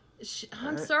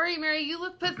 I'm sorry, Mary. You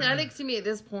look pathetic to me at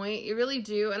this point. You really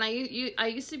do. And I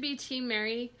used to be Team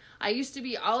Mary. I used to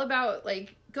be all about,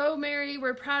 like, go, Mary.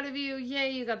 We're proud of you.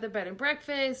 Yay, you got the bed and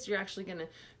breakfast. You're actually going to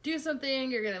do something.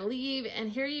 You're going to leave. And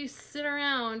here you sit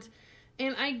around.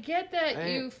 And I get that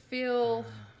you feel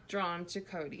drawn to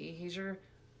Cody. He's your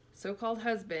so-called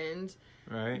husband.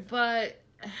 Right. But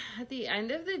at the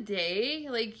end of the day,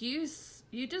 like, you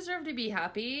deserve to be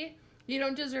happy. You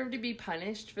don't deserve to be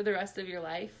punished for the rest of your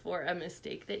life for a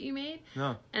mistake that you made.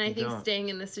 No. And I think staying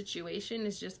in the situation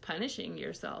is just punishing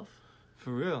yourself.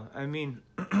 For real. I mean,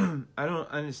 I don't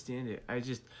understand it.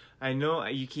 I know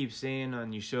you keep saying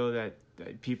on your show that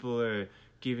people are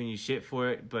giving you shit for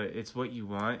it, but it's what you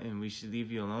want and we should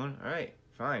leave you alone. All right,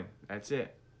 fine. That's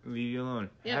it. Leave you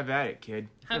alone. Yeah. Have at it, kid.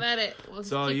 Have at it. We'll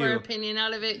just keep our opinion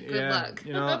out of it. Good luck.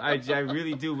 You know, I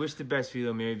really do wish the best for you,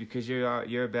 though, Mary, because you're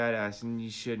a badass and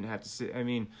you shouldn't have to sit. I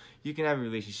mean, you can have a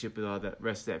relationship with all the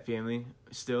rest of that family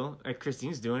still. Like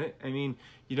Christine's doing it. I mean,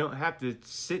 you don't have to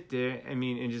sit there,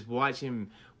 and just watch him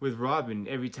with Robin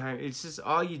every time. It's just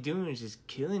all you're doing is just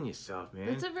killing yourself, man.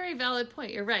 That's a very valid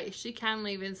point. You're right. She can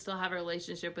leave and still have a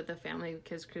relationship with the family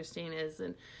because Christine is,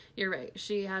 and you're right.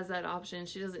 She has that option.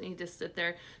 She doesn't need to sit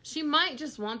there. She might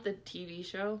just want the TV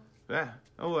show. Yeah.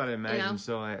 Oh, I'd imagine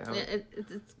so.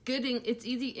 It's good. It's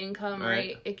easy income,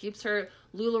 right? It keeps her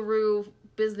LuLaRoe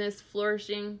business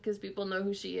flourishing because people know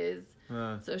who she is.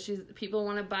 So people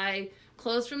want to buy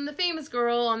clothes from the famous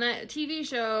girl on that TV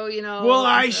show, you know. Well,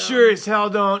 I so. sure as hell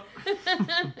don't.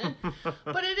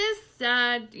 But it is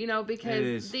sad, you know,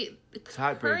 because her and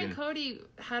heartbreaking. Cody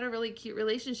had a really cute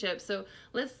relationship. So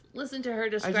let's listen to her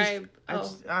describe.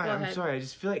 I'm sorry. I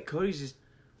just feel like Cody's just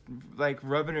like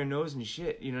rubbing her nose and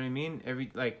shit. You know what I mean?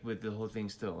 With the whole thing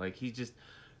still. Like he's just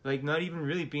like not even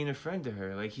really being a friend to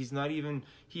her. Like he's not even.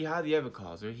 He hardly ever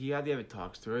calls her. He hardly ever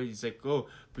talks to her. He's like, oh,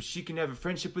 but she can have a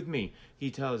friendship with me.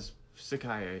 He tells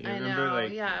Sakaya. I remember? know.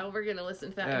 Like, yeah, we're gonna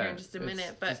listen to that here in just a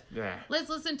minute. But let's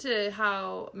listen to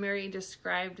how Mary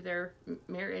described their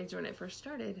marriage when it first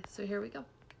started. So here we go.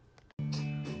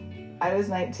 I was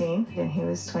 19 and he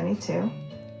was 22.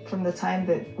 From the time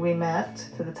that we met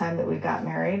to the time that we got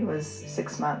married was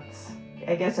 6 months.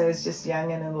 I guess I was just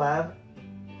young and in love.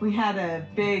 We had a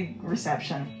big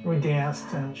reception. We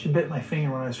danced, and she bit my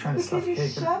finger when I was trying to stuff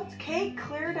Because you cake. shoved cake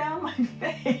clear down my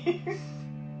face.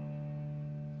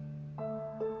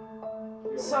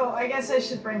 So I guess I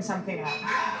should bring something up.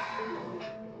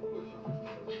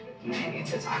 I need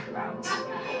to talk about.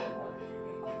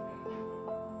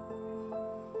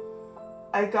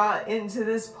 I got into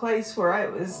this place where I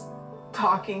was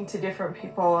talking to different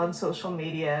people on social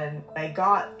media, and I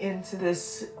got into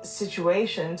this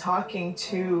situation talking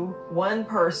to one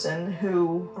person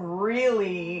who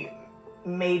really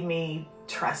made me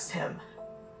trust him.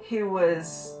 He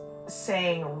was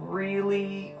saying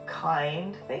really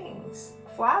kind things,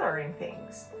 flattering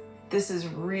things. This is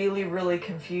really, really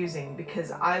confusing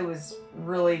because I was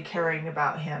really caring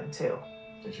about him too.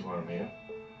 Did you want to meet him?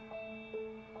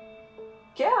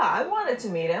 Yeah, I wanted to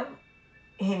meet him.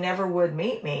 He never would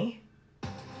meet me.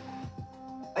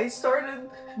 I started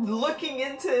looking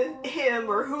into him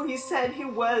or who he said he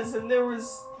was, and there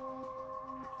was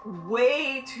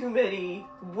way too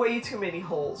many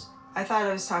holes. I thought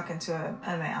I was talking to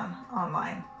a man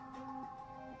online.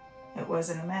 It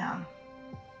wasn't a man.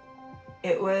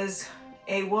 It was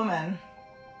a woman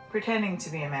pretending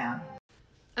to be a man.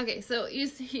 Okay, so you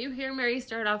hear Mary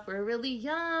start off, we're really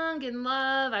young in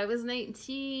love. I was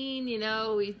 19, you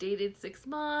know, we dated 6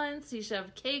 months. He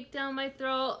shoved cake down my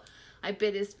throat. I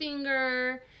bit his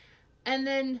finger. And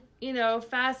then, you know,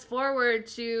 fast forward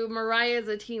to Mariah's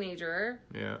a teenager.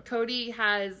 Yeah. Cody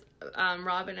has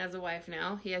Robin as a wife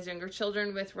now. He has younger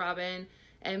children with Robin.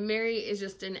 And Mary is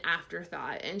just an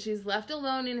afterthought. And she's left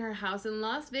alone in her house in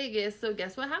Las Vegas. So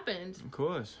guess what happened? Of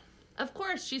course. Of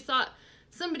course, she sought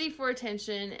somebody for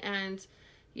attention, and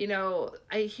you know,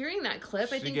 hearing that clip,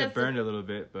 She get that's burned a little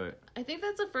bit, but I think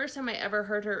that's the first time I ever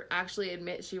heard her actually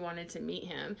admit she wanted to meet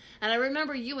him. And I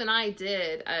remember you and I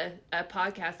did a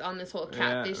podcast on this whole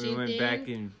catfishing thing. we went back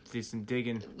and did some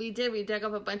digging. We dug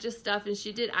up a bunch of stuff, and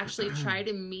she did actually try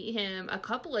to meet him a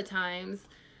couple of times.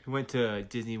 We went to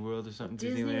Disney World or something.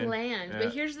 Disneyland. Yeah.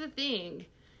 But here's the thing.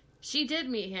 She did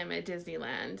meet him at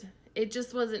Disneyland. It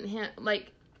just wasn't him.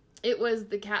 Like, it was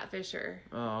the catfisher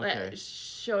that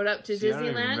showed up to Disneyland. I don't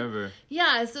even remember.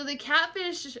 Yeah, so the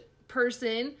catfish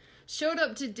person showed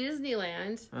up to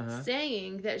Disneyland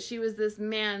saying that she was this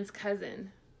man's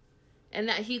cousin and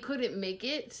that he couldn't make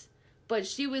it, but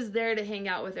she was there to hang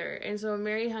out with her. And so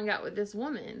Mary hung out with this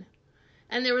woman.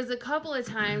 And there was a couple of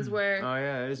times where... Oh,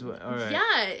 yeah, it is what... All right.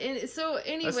 Yeah, and so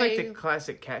anyway... That's like the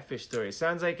classic catfish story. It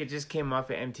sounds like it just came off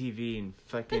of MTV and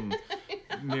fucking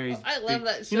Mary's... I love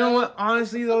that show. You know what?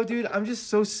 Honestly, though, dude, I'm just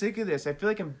so sick of this. I feel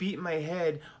like I'm beating my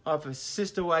head off a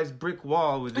Sister Wives brick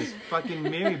wall with this fucking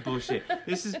Mary bullshit.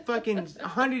 This is fucking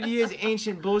 100 years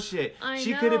ancient bullshit.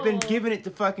 She could have been giving it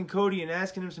to fucking Cody and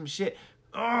asking him some shit.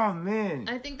 Oh, man.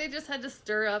 I think they just had to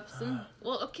stir up some...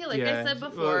 Well, okay, like I said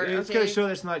before... Well, it's going to show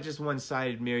that's not just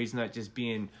one-sided. Mary's not just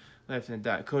being left in the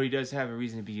dark. Cody does have a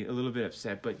reason to be a little bit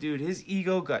upset. But, dude, his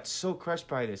ego got so crushed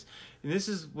by this. And this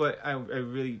is what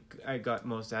I got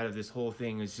most out of this whole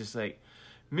thing. Is just like,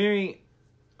 Mary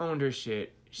owned her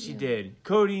shit. She did.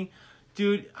 Cody,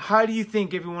 dude, how do you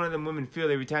think every one of them women feel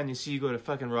every time they see you go to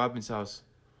fucking Robin's house?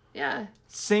 Yeah.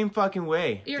 Same fucking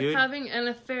way, You're having an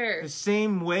affair. The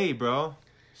same way, bro.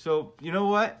 So, you know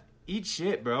what? Eat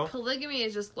shit, bro. Polygamy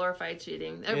is just glorified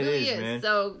cheating. It It really is, is. man.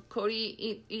 So,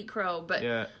 Cody, eat crow. But,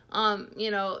 Yeah.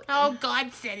 you know... Oh,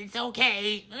 God said it's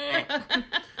okay.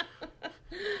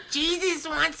 Jesus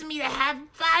wants me to have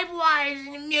 5 wives and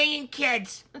 1 million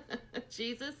kids.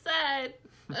 Jesus said...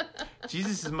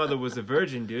 Jesus' mother was a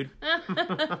virgin, dude.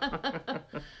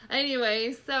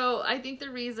 Anyway, so I think the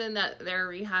reason that they're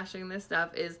rehashing this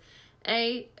stuff is,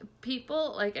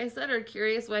 people, like I said, are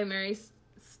curious why Mary's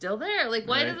still there. Like,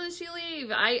 why doesn't she leave?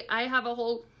 I have a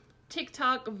whole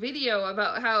TikTok video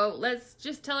about how let's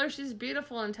just tell her she's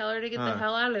beautiful and tell her to get the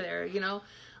hell out of there, you know?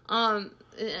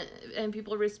 And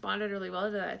people responded really well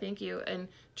to that. Thank you. And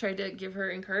tried to give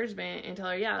her encouragement and tell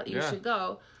her, yeah, you should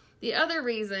go. The other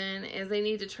reason is they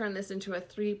need to turn this into a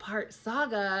 3-part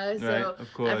saga, so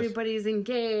everybody's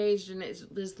engaged, and it's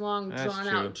this long,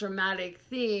 drawn-out, dramatic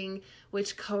thing,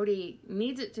 which Cody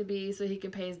needs it to be so he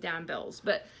can pay his damn bills.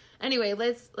 But anyway,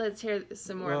 let's hear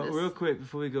some more of this. Real quick,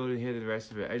 before we go to hear the rest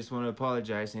of it, I just want to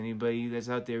apologize to anybody that's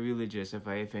out there religious if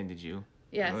I offended you.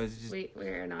 Yes,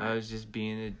 we're not. I was just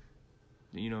being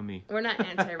you know me. We're not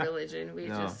anti-religion.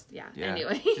 We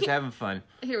anyway. Just having fun.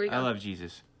 Here we go. I love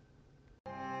Jesus.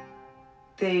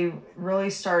 They really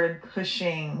started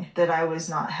pushing that I was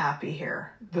not happy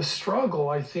here. The struggle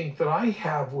I think that I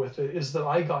have with it is that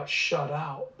I got shut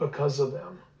out because of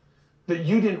them. That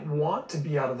you didn't want to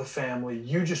be out of the family.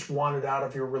 You just wanted out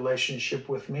of your relationship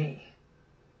with me.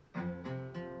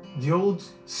 The old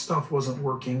stuff wasn't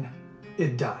working.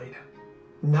 It died.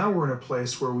 Now we're in a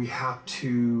place where we have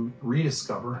to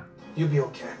rediscover. You'll be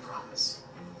okay, I promise.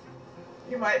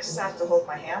 You might just have to hold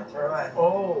my hand through it.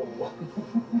 Oh,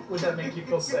 would that make you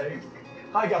feel safe?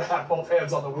 I gotta have both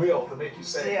hands on the wheel to make you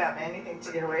safe. Yeah, anything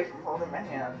to get away from holding my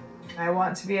hand. I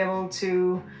want to be able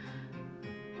to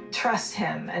trust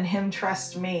him and him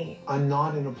trust me. I'm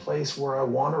not in a place where I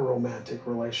want a romantic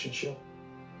relationship.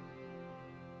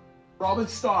 Robin,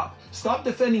 stop. Stop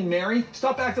defending Mary.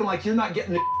 Stop acting like you're not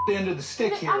getting the end of the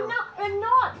stick here. I'm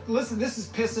not. Listen, this is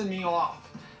pissing me off.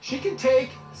 She can take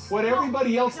what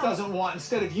everybody else doesn't want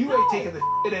instead of you taking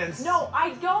the ends. No,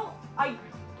 I don't.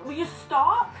 Will you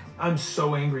stop? I'm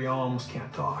so angry I almost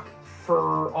can't talk.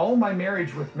 For all my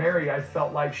marriage with Mary, I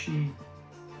felt like she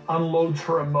unloads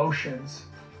her emotions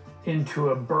into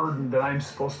a burden that I'm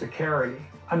supposed to carry.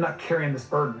 I'm not carrying this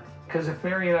burden. Because if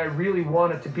Mary and I really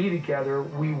wanted to be together,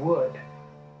 we would.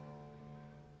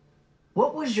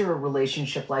 What was your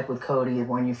relationship like with Cody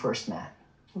when you first met?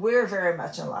 We're very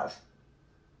much in love.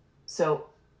 So,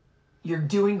 you're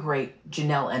doing great.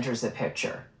 Janelle enters the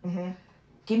picture. Mm-hmm.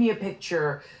 Give me a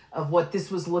picture of what this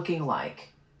was looking like.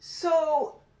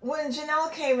 So, when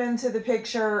Janelle came into the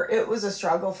picture, it was a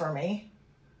struggle for me.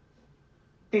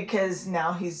 Because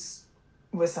now he's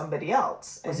with somebody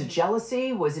else. Was it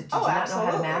jealousy? Did you not know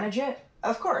how to manage it?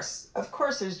 Of course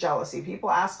there's jealousy. People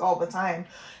ask all the time,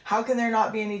 how can there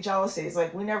not be any jealousy? It's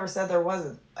like, we never said there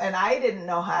wasn't. And I didn't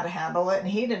know how to handle it, and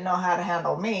he didn't know how to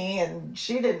handle me, and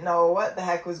she didn't know what the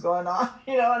heck was going on,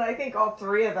 and I think all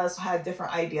three of us had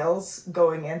different ideals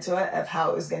going into it of how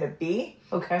it was going to be.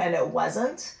 Okay. And it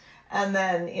wasn't. And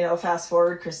then, fast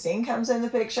forward, Christine comes in the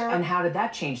picture. And how did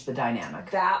that change the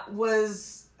dynamic? That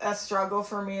was a struggle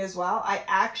for me as well. I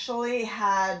actually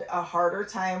had a harder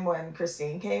time when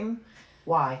Christine came.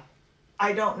 Why?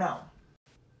 I don't know.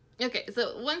 Okay,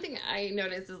 so one thing I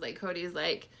noticed is Cody's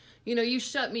you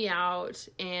shut me out,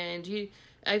 and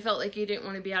I felt like you didn't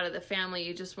want to be out of the family.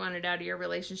 You just wanted out of your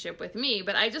relationship with me.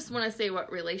 But I just want to say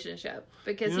what relationship,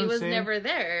 because he was never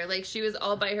there. She was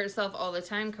all by herself all the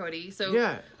time, Cody. So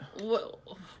yeah.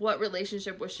 What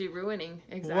relationship was she ruining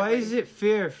exactly? Why is it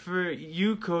fair for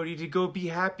you, Cody, to go be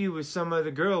happy with some other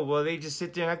girl while they just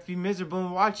sit there and have to be miserable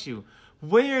and watch you?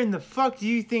 Where in the fuck do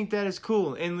you think that is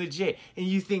cool and legit? And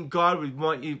you think God would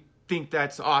want you to think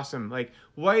that's awesome?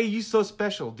 Why are you so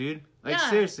special, dude?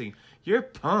 Seriously, you're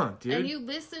punked, dude. And you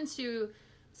listen to...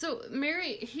 So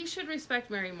Mary, he should respect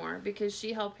Mary more because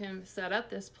she helped him set up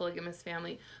this polygamous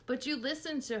family. But you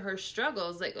listen to her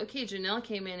struggles. Okay, Janelle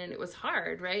came in and it was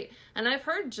hard, right? And I've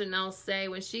heard Janelle say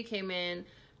when she came in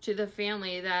to the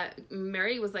family that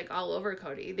Mary was all over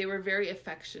Cody. They were very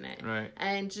affectionate. Right.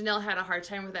 And Janelle had a hard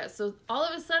time with that. So all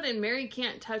of a sudden, Mary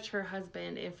can't touch her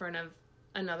husband in front of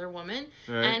another woman.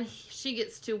 Right. And she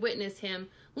gets to witness him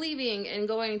leaving and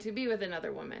going to be with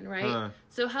another woman, right?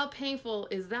 So how painful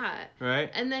is that?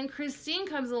 Right. And then Christine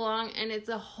comes along and it's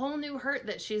a whole new hurt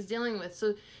that she's dealing with.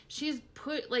 So she's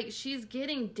she's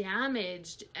getting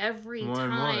damaged every more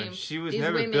time. And more. She was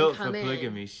never built for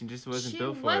polygamy. She just wasn't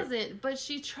built for it. She wasn't, but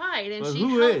she tried. And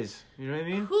who is? You know what I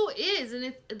mean? Who is?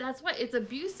 And that's why it's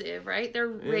abusive, right? They're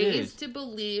raised to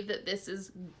believe that this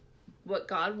is what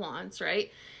God wants, right?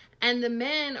 And the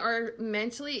men are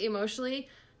mentally, emotionally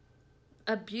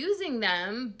abusing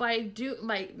them by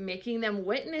making them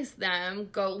witness them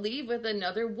go leave with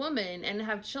another woman and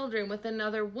have children with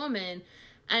another woman,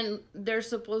 and they're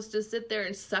supposed to sit there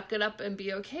and suck it up and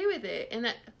be okay with it.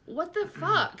 And what the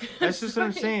fuck? That's just what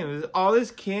I'm saying. There's all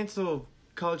this cancel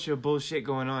culture bullshit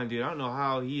going on, dude. I don't know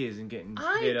how he isn't getting hit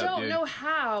up, dude. I don't know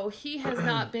how he has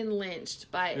not been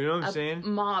lynched by a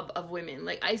mob of women.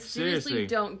 I seriously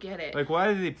don't get it.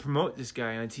 Why do they promote this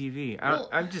guy on TV?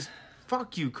 I'm just...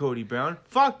 Fuck you, Cody Brown.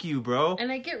 Fuck you, bro.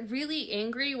 And I get really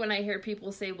angry when I hear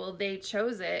people say, well, they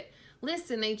chose it.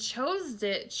 listen, they chose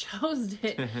it.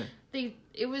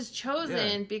 It was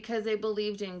chosen because they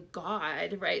believed in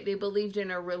God, right? They believed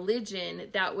in a religion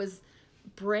that was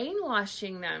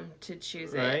brainwashing them to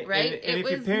choose it, right? And if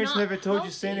your parents never told healthy.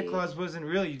 you Santa Claus wasn't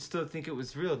real, you'd still think it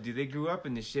was real. Dude, they grew up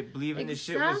in this shit, believing this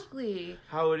shit was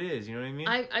how it is. You know what I mean?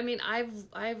 I mean,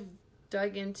 I've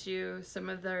dug into some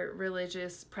of their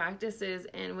religious practices,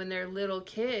 and when they're little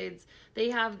kids, they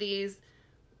have these.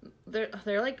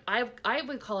 They're like, I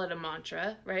would call it a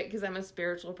mantra, right? Because I'm a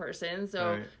spiritual person,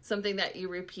 so something that you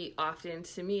repeat often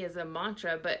to me is a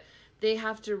mantra. But they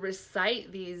have to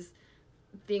recite these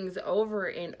things over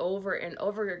and over and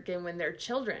over again when they're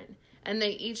children, and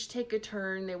they each take a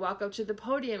turn. They walk up to the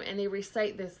podium and they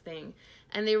recite this thing,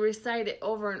 and they recite it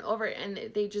over and over,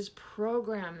 and they just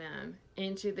program them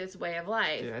into this way of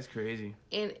life. Yeah, that's crazy.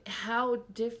 And how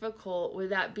difficult would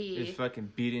that be? It's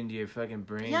fucking beat into your fucking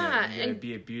brain. Yeah, that you gotta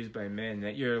be abused by men.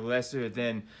 That you're lesser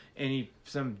than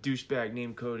some douchebag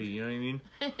named Cody. You know what I mean?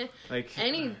 Like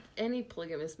any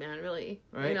polygamous man, really.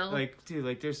 Right? You know? Like, dude,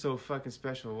 like they're so fucking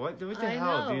special. What the I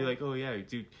hell, know. dude? Like, oh yeah,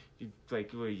 dude. You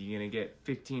like, what? You gonna get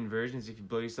 15 virgins if you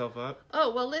blow yourself up?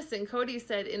 Oh well, listen. Cody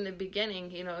said in the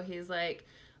beginning, you know, he's like,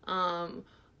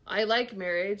 I like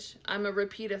marriage. I'm a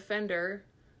repeat offender,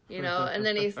 you know. And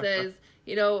then he says,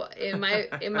 you know, in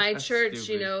my church, Stupid.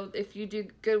 you know, if you do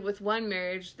good with one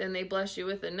marriage, then they bless you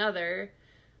with another.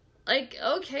 Like,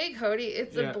 okay, Cody,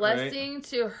 it's a blessing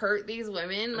to hurt these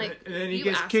women. Like, and then he you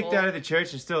gets asshole. kicked out of the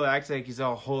church and still acts like he's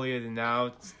all holier than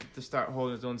thou to start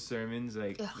holding his own sermons,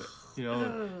 like, you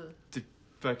know, the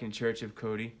fucking Church of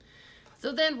Cody.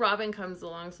 So then Robin comes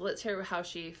along. So let's hear how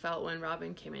she felt when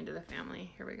Robin came into the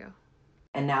family. Here we go.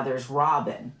 And now there's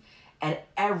Robin. And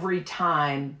every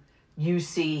time you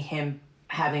see him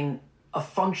having a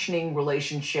functioning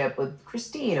relationship with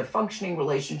Christine, a functioning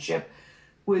relationship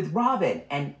with Robin,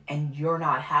 and you're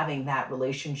not having that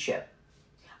relationship.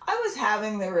 I was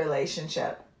having the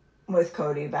relationship with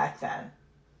Cody back then.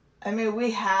 I mean,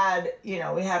 we had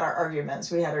our arguments,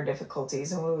 we had our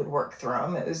difficulties, and we would work through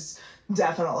them. It was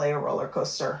definitely a roller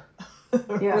coaster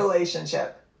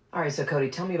relationship. All right, so Cody,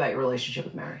 tell me about your relationship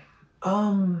with Mary.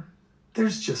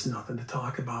 There's just nothing to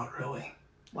talk about, really.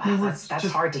 Wow, I mean, that's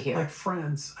just hard to hear. Like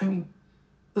friends. I mean,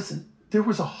 listen, there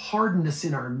was a hardness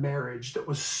in our marriage that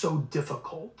was so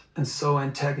difficult and so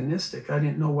antagonistic. I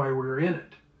didn't know why we were in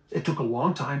it. It took a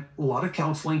long time, a lot of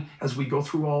counseling as we go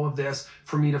through all of this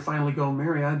for me to finally go,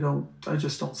 Mary, I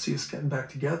just don't see us getting back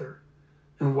together.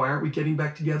 And why aren't we getting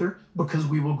back together? Because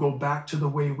we will go back to the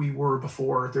way we were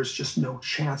before. There's just no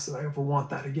chance that I ever want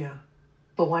that again.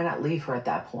 But why not leave her at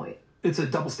that point? It's a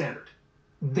double standard.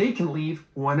 They can leave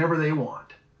whenever they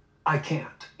want. I can't.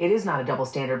 It is not a double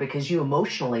standard because you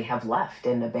emotionally have left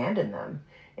and abandoned them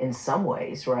in some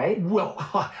ways, right? Well,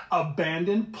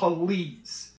 abandon,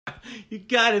 please. You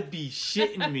gotta be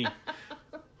shitting me.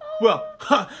 Well,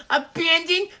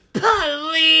 Abandoned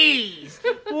police!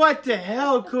 What the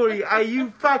hell, Cody? Are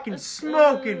you fucking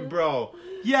smoking, bro?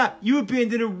 Yeah, you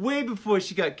abandoned her way before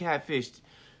she got catfished.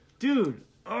 Dude.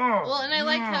 Oh, well, and I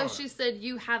like how she said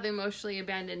you have emotionally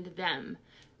abandoned them.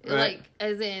 Right. Like,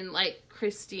 as in, like,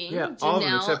 Christine, all of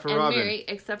them Janelle, except for and Robin. Mary,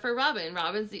 except for Robin.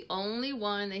 Robin's the only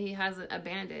one that he hasn't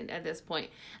abandoned at this point.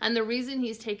 And the reason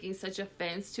he's taking such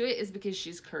offense to it is because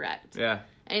she's correct. Yeah.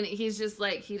 And he's just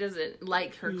like, he doesn't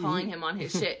like her calling him on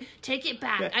his shit. Take it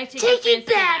back. I take Take offense it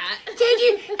back! to that. Take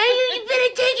it! Hey, you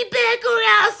better take it back, or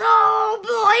else, oh boy,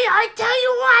 I tell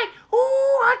you what!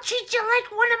 Ooh, I'll treat you like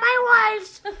one of my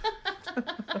wives!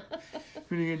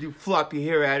 What are you gonna do? Flop your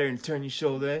hair at her and turn your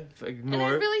shoulder? Ignore And I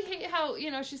her? really hate how,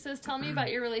 you know, she says, tell me about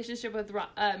your relationship with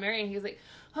Mary. And he's like,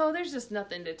 oh, there's just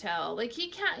nothing to tell. Like, he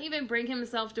can't even bring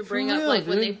himself to bring up, real, like,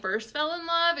 when dude. they first fell in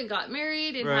love and got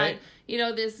married and Right. had, you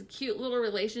know, this cute little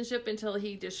relationship until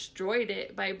he destroyed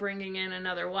it by bringing in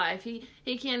another wife. He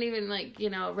can't even, like, you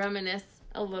know, reminisce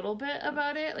a little bit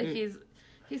about it. Like, he's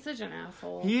such an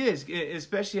asshole. He is,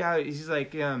 especially how he's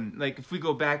like if we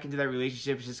go back into that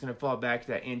relationship, it's just gonna fall back to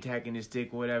that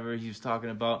antagonistic whatever he was talking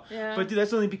about. Yeah. But dude,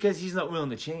 that's only because he's not willing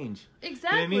to change.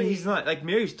 Exactly. You know what I mean? He's not like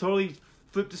Mary's totally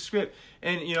flipped the script,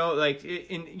 and you know, like,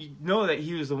 and you know that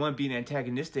he was the one being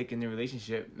antagonistic in the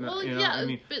relationship. Well, you know? yeah, I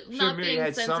mean, but sure, not Mary being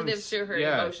had sensitive to her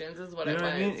yeah. emotions is what you it know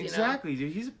was. what I mean? You know? Exactly,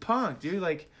 dude. He's a punk, dude.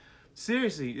 Like,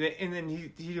 seriously. And then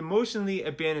he emotionally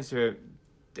abandons her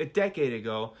a decade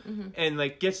ago, and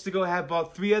like gets to go have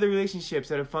about 3 other relationships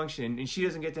that are functioning, and she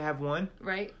doesn't get to have one.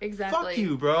 Right? Exactly. Fuck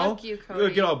you, bro. Fuck you, Cody. You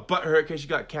get all butthurt because you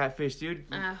got catfish, dude.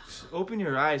 Ugh. Open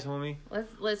your eyes, homie.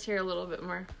 Let's hear a little bit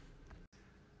more.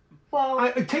 Well,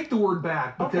 I take the word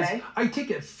back because Okay. I take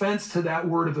offense to that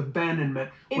word of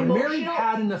abandonment. When Mary Emotional-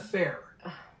 had an affair,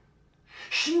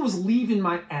 She was leaving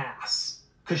my ass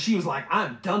because she was like,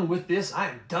 I'm done with this. I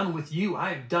am done with you.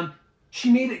 I am done.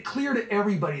 She made it clear to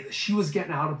everybody that she was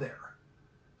getting out of there.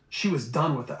 She was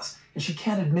done with us, and she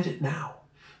can't admit it now.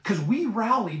 Because we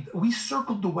rallied, we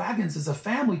circled the wagons as a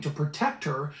family to protect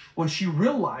her when she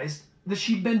realized that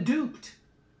she'd been duped.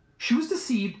 She was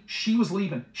deceived. She was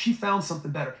leaving. She found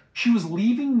something better. She was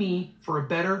leaving me for a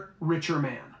better, richer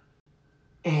man.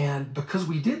 And because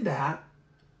we did that,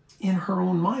 in her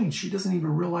own mind, she doesn't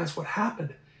even realize what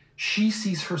happened. She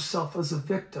sees herself as a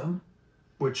victim,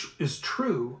 which is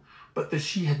true, but that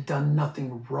she had done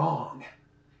nothing wrong.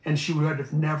 And she would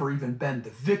have never even been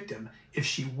the victim if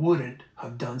she wouldn't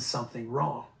have done something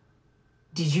wrong.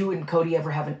 Did you and Cody ever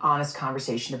have an honest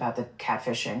conversation about the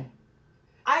catfishing?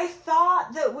 I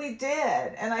thought that we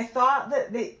did, and I thought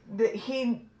that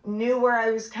he knew where I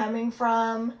was coming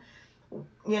from,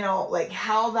 you know, like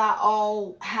how that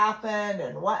all happened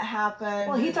and what happened.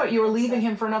 Well, he thought you were leaving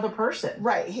him for another person.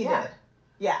 Right, he did.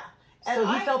 Yeah. So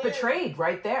he felt betrayed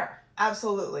right there.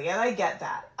 Absolutely, and I get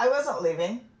that. I wasn't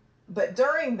leaving, but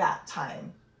during that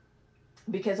time,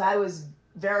 because I was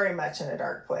very much in a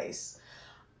dark place,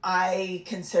 I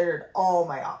considered all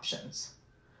my options.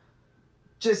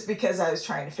 Just because I was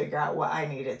trying to figure out what I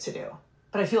needed to do.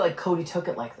 But I feel like Cody took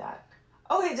it like that.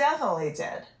 Oh, he definitely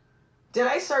did. Did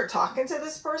I start talking to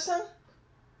this person?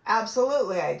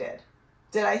 Absolutely I did.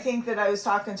 Did I think that I was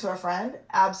talking to a friend?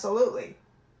 Absolutely.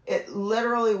 It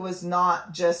literally was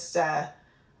not just, okay,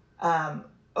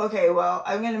 well,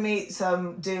 I'm going to meet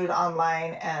some dude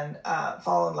online and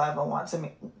fall in love and want to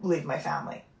leave my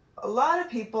family. A lot of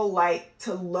people like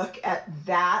to look at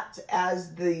that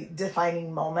as the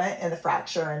defining moment in the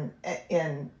fracture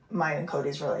in mine and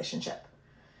Cody's relationship.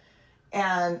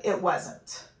 And it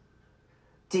wasn't.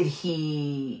 Did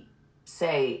he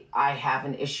say, I have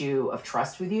an issue of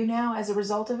trust with you now as a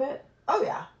result of it? Oh,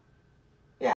 yeah.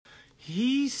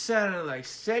 He sounded like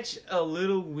such a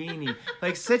little weenie.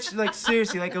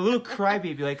 Seriously, like a little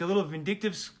crybaby, like a little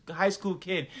vindictive high school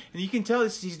kid. And you can tell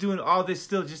he's doing all this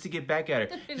still just to get back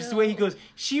at her. Just the way he goes,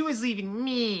 she was leaving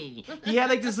me. He had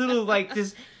like this little,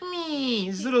 this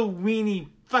little weenie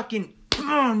fucking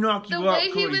knock you out, Cody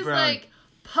Brown. The way he was like,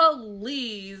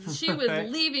 please, she was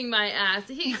leaving my ass.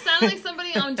 He sounded like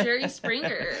somebody on Jerry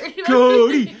Springer.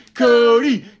 Cody.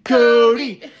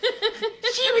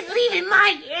 She was leaving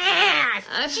my ass.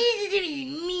 She's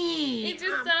leaving me. He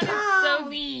just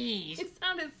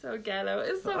sounded so ghetto.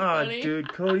 It's so funny. Oh,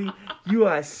 dude, Cody, you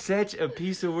are such a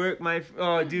piece of work,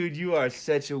 dude, you are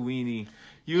such a weenie.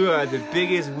 You are the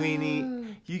biggest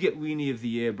weenie. You get weenie of the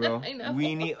year, bro. I know.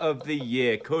 Weenie of the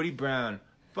year, Cody Brown.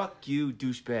 Fuck you,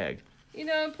 douchebag. You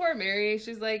know, poor Mary,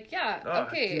 she's like, yeah,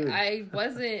 okay, dude. I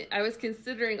was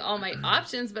considering all my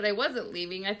options, but I wasn't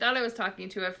leaving. I thought I was talking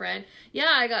to a friend.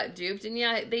 Yeah, I got duped, and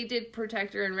yeah, they did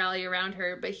protect her and rally around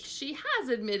her, but she has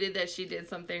admitted that she did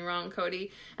something wrong,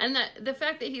 Cody. And that the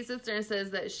fact that he sits there and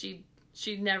says that she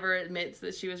never admits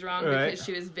that she was wrong because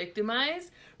she was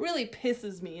victimized really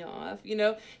pisses me off. You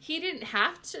know, they didn't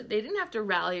have to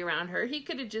rally around her. He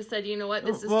could have just said, you know what,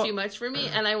 this is too much for me,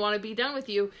 and I want to be done with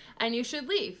you, and you should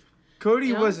leave.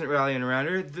 Cody wasn't rallying around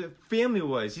her. The family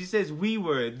was. He says we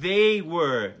were. They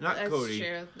were. Not That's Cody.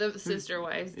 That's true. The sister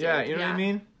wives did. Yeah, you know what I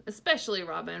mean? Especially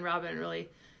Robin. Robin really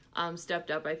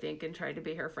stepped up, I think, and tried to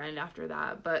be her friend after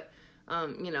that. But,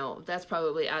 you know, that's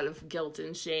probably out of guilt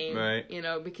and shame. Right. You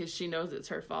know, because she knows it's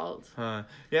her fault. Yeah,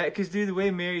 because, dude, the way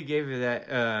Mary gave her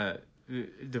that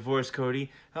divorce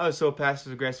Cody, I was so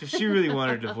passive aggressive. She really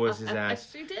wanted to divorce his ass.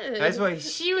 She did. That's why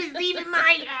she was leaving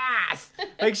my ass.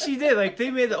 Like she did. Like they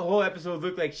made the whole episode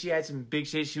look like she had some big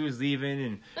shit she was leaving,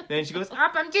 and then she goes,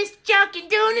 I'm just joking,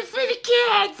 doing it for the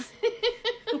kids.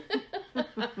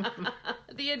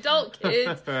 The adult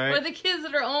kids, right. or the kids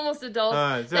that are almost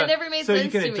adults. That never made sense to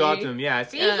me. So you can adopt them, yeah.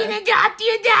 You can adopt the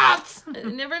adults.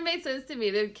 It never made sense to me.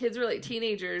 The kids were like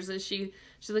teenagers, and she's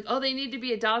like, oh, they need to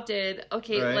be adopted.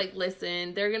 Okay, right. Like,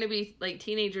 listen, they're going to be, like,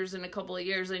 teenagers in a couple of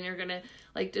years, and you're going to,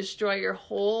 like, destroy your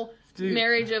whole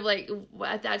marriage of, like,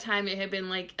 at that time it had been,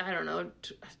 like, I don't know,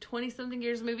 20-something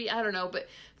years maybe, I don't know. But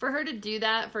for her to do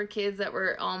that for kids that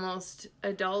were almost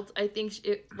adults, I think,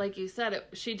 like you said,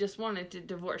 she just wanted to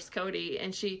divorce Cody,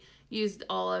 and she used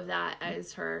all of that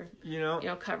as her,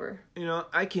 cover. You know,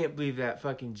 I can't believe that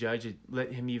fucking judge had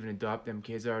let him even adopt them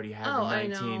kids already having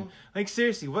 19. I know. Like,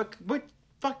 seriously, what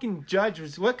fucking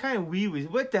judge what kind of weed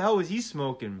what the hell was he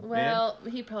smoking, well,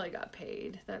 man? He probably got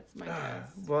paid. That's my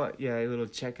guess. Well, yeah, a little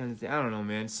check on I don't know,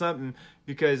 man. Something,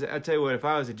 because I'll tell you what, if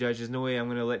I was a judge, there's no way I'm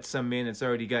going to let some man that's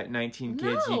already got 19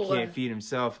 kids, he can't feed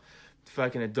himself,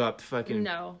 fucking adopt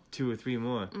 2 or 3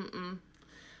 more.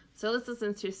 So let's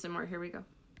listen to some more. Here we go.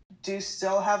 do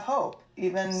still have hope.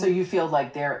 Even So you feel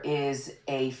like there is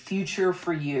a future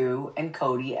for you and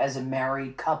Cody as a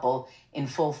married couple in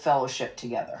full fellowship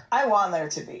together, I want there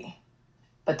to be.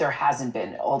 but there hasn't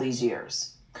been all these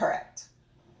years. Correct.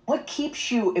 What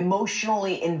keeps you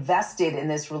emotionally invested in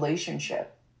this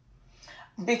relationship?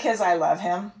 Because I love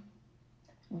him.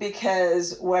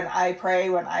 Because when I pray,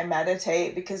 when I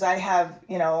meditate, because I have,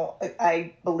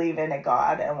 I believe in a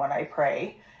God, and when I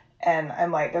pray and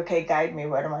I'm like, okay, guide me,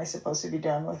 what am I supposed to be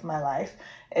doing with my life?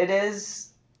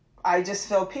 I just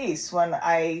feel peace when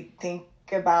I think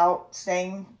about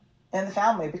staying in the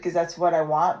family, because that's what I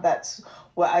want. That's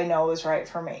what I know is right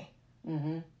for me.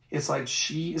 Mm-hmm. It's like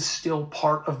she is still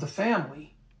part of the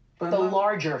family. But The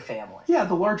larger family. Yeah,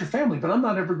 the larger family, but I'm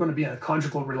not ever going to be in a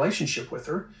conjugal relationship with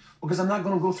her because I'm not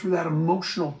going to go through that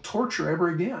emotional torture ever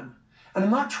again. And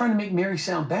I'm not trying to make Mary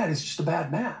sound bad. It's just a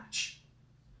bad match.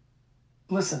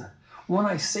 Listen, when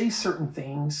I say certain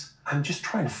things, I'm just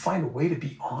trying to find a way to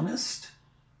be honest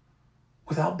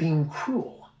without being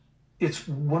cruel. It's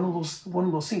one of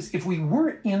those things. If we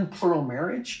weren't in plural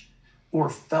marriage or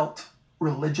felt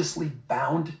religiously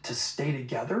bound to stay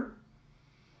together,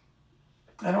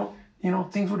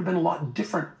 things would have been a lot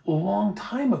different a long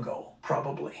time ago,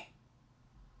 probably.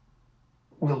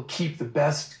 We'll keep the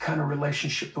best kind of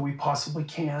relationship that we possibly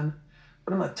can,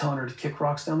 but I'm not telling her to kick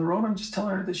rocks down the road. I'm just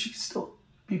telling her that she can still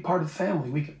be part of the family.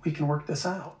 We can work this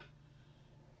out.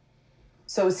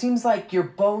 So it seems like you're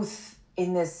both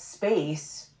in this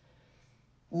space,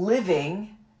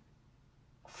 living,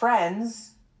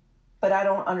 friends, but I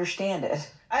don't understand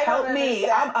it. Help me.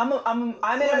 I'm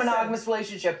in a monogamous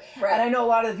relationship, Right. and I know a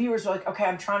lot of the viewers are like, okay,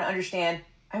 I'm trying to understand.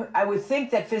 I would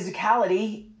think that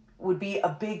physicality would be a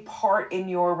big part in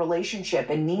your relationship,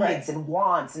 and needs Right. and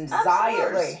wants and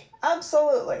desires.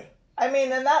 Absolutely. I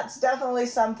mean, and that's definitely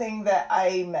something that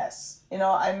I miss.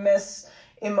 I miss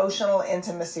emotional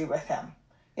intimacy with him.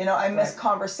 I miss Right.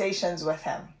 conversations with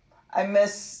him. I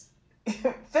miss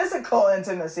physical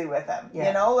intimacy with him.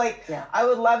 Yeah. Yeah. I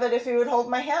would love it if he would hold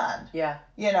my hand. Yeah.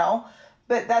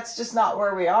 But that's just not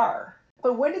where we are.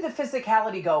 But when did the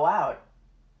physicality go out?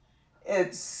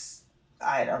 It's,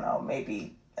 I don't know,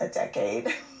 maybe a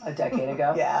decade. A decade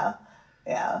ago?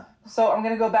 Yeah. So I'm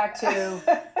going to go back to...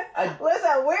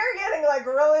 Listen, we're getting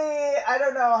really, I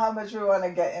don't know how much we want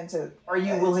to get into. Are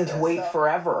you willing to wait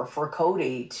forever for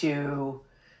Cody to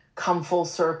come full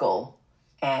circle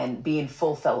and be in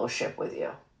full fellowship with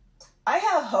you? I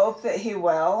have hope that he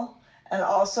will. And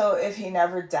also, if he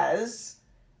never does,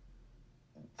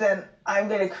 then I'm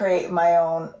going to create my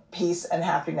own peace and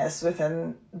happiness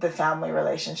within the family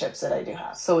relationships that I do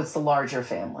have. So it's the larger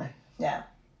family. Yeah.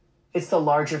 It's the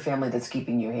larger family that's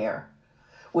keeping you here,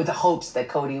 with the hopes that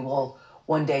Cody will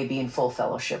one day be in full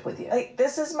fellowship with you.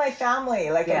 This is my family.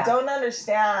 Yeah. I don't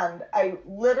understand. I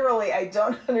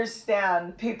don't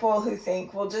understand people who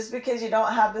think, well, just because you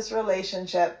don't have this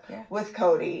relationship with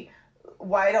Cody,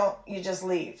 why don't you just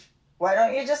leave? Why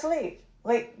don't you just leave?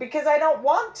 Because I don't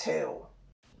want to.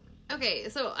 Okay,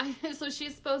 so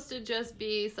she's supposed to just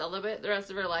be celibate the rest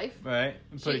of her life. Right.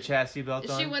 And put a chastity belt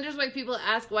on. She wonders why people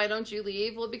ask, why don't you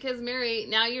leave? Well, because Mary,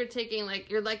 now you're taking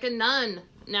you're like a nun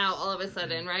now all of a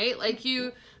sudden, right?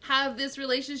 You have this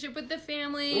relationship with the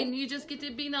family and you just get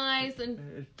to be nice,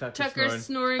 and Tucker's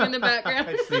snoring in the background.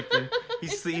 He's sleeping.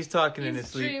 He's talking in his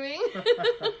sleep. Dreaming.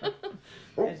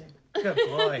 Good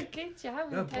boy. Good job,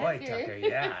 Good boy, Tucker.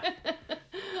 Yeah.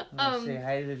 Say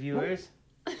hi to the viewers.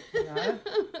 Yeah.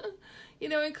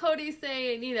 And Cody's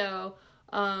saying,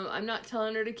 I'm not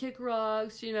telling her to kick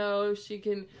rocks, she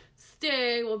can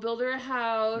stay, we'll build her a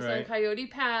house on Coyote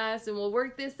Pass and we'll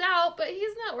work this out, but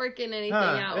he's not working anything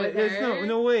out with her. There's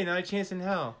no way, not a chance in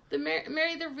hell.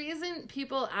 Mary, the reason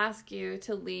people ask you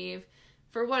to leave,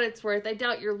 for what it's worth, I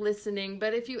doubt you're listening,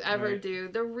 but if you ever do,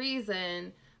 the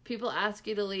reason people ask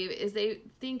you to leave is they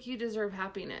think you deserve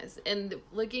happiness. And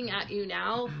looking at you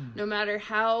now, no matter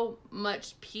how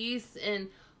much peace and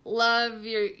love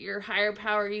your higher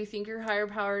power, you think your higher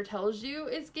power tells you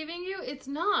it's giving you, it's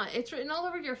not. It's written all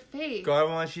over your face.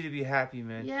 God wants you to be happy,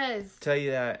 man. Yes. Tell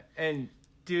you that. And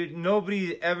dude,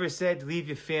 nobody ever said leave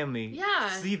your family. Yeah.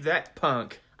 Just leave that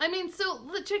punk. I mean, so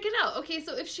check it out. Okay,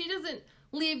 so if she doesn't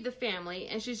leave the family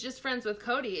and she's just friends with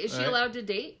Cody, is she allowed to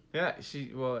date? Yeah, she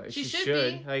should.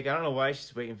 Be. I don't know why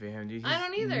she's waiting for him, dude. I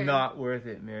don't either. Not worth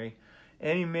it, Mary.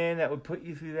 Any man that would put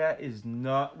you through that is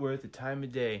not worth the time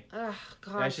of day. Ugh,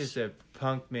 gosh. That's just a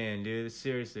punk man, dude.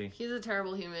 Seriously. He's a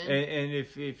terrible human. And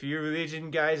if your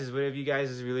religion, guys, is whatever you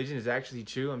guys' religion is actually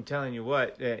true, I'm telling you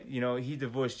what, he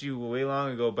divorced you way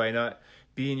long ago by not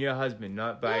being your husband,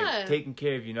 not by Yeah. taking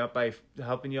care of you, not by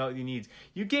helping you out with your needs.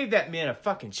 You gave that man a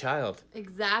fucking child.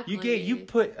 Exactly. You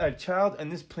put a child on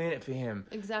this planet for him.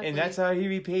 Exactly. And that's how he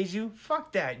repays you?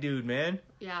 Fuck that dude, man.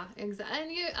 Yeah, exactly.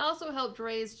 And you also helped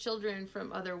raise children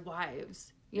from other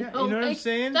wives. You know what I'm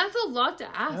saying? That's a lot to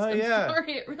ask. Oh, I'm yeah.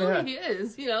 sorry, it really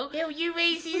is. You know. You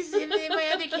raise these and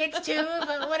my other kids too.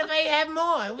 But what if I have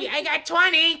more? I got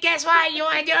 20. Guess what? You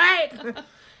want to do it?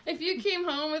 If you came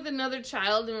home with another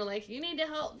child and were like, you need to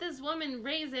help this woman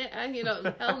raise it,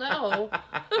 hell no.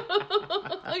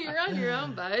 You're on your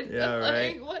own, bud. Yeah,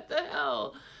 right. Like, what the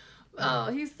hell?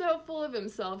 Oh, he's so full of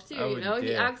himself too. I You know, wouldn't he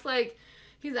dare. acts like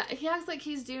he acts like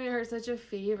he's doing her such a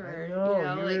favor. I know, you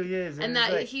know, he like, really is. and And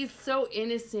that it's like- he's so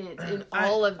innocent in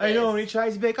all of this. I know, when he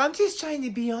tries to be like, I'm just trying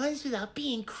to be honest Without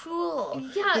being cruel.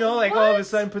 Yeah, You know, like all of a what?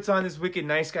 sudden puts on this wicked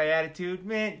nice guy attitude.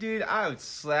 Man, dude, I would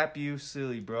slap you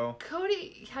silly, bro.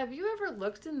 Cody, have you ever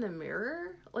looked in the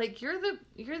mirror? Like you're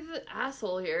the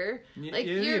asshole here. Like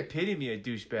You're the you're epitome of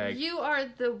douchebag. you are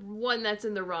the one that's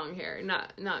in the wrong here,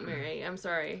 not Mary. I'm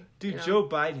sorry. Dude, you know? Joe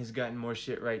Biden has gotten more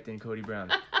shit right than Cody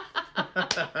Brown.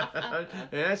 And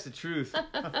that's the truth.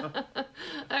 All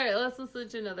right, let's listen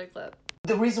to another clip.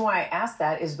 The reason why I asked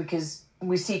that is because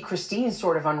we see Christine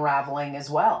sort of unraveling as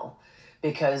well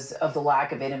because of the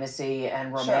lack of intimacy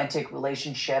and romantic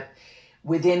relationship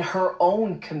within her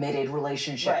own committed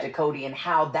relationship to Cody, and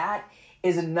how that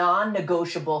is a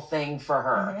non-negotiable thing for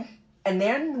her. And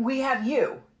then we have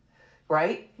you,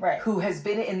 right? Who has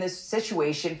been in this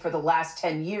situation for the last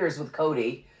 10 years with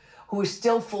Cody, who is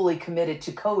still fully committed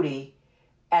to Cody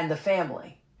and the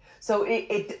family. So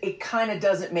it kind of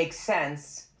doesn't make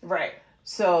sense. Right.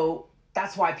 So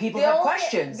that's why people have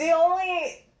questions. The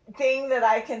only thing that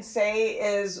I can say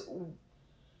is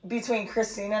between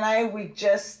Christine and I, we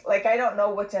just, like, I don't know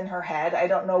what's in her head. I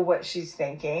don't know what she's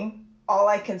thinking. All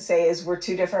I can say is we're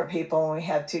two different people and we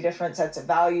have two different sets of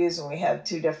values and we have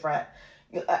two different,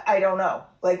 I don't know.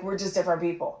 Like, we're just different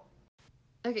people.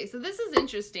 Okay, so this is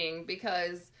interesting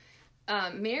because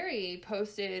Mary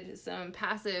posted some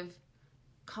passive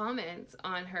comments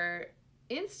on her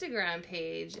Instagram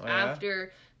page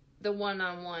after the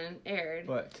one-on-one aired.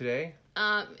 What, today?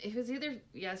 It was either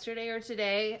yesterday or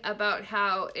today, about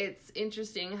how it's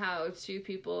interesting how two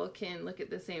people can look at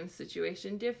the same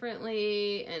situation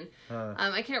differently. And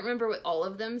I can't remember what all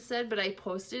of them said, but I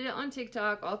posted it on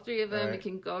TikTok, all three of them. Right. You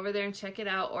can go over there and check it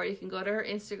out, or you can go to her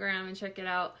Instagram and check it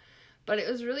out. But it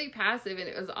was really passive, and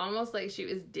it was almost like she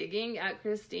was digging at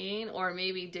Christine or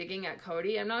maybe digging at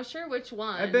Cody. I'm not sure which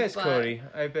one. I bet it's but Cody.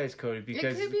 I bet it's Cody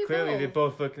because could be clearly both. they're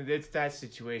both looking. It's that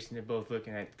situation. They're both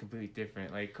looking at completely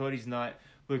different. Like Cody's not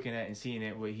looking at and seeing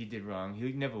it what he did wrong.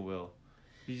 He never will.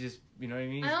 He's just, you know what I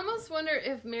mean? I almost wonder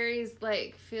if Mary's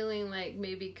like feeling like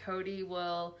maybe Cody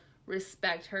will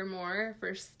respect her more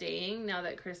for staying now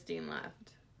that Christine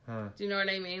left. Do you know what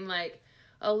I mean? Like,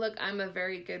 oh, look, I'm a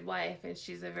very good wife and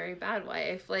she's a very bad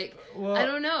wife. Like, Well, I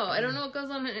don't know. I don't know what goes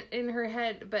on in her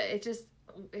head, but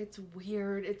it's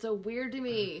weird. It's so weird to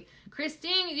me.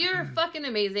 Christine, you're fucking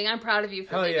amazing. I'm proud of you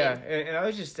for Hell leaving. yeah! And I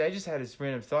just had this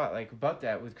random thought like about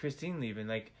that with Christine leaving.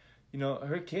 Like, you know,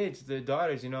 her kids, the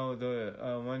daughters. You know,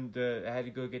 the one that had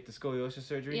to go get the scoliosis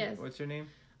surgery. Yes. What's her name?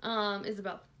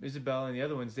 Isabel, and the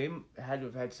other ones, they had to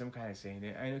have had some kind of say in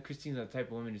it. I know Christine's the type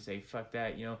of woman to say, fuck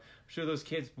that, you know. I'm sure those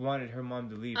kids wanted her mom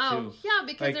to leave, too. Yeah,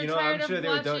 because like, they're you know, tired I'm sure of they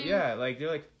watching... were done, yeah, like,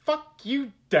 they're like, fuck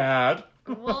you, Dad.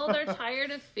 Well, they're tired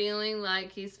of feeling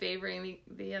like he's favoring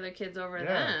the other kids over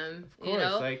them. Of course, you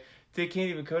know? like, they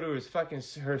can't even go to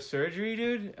her surgery,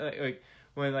 dude. Like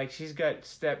when, like, she's got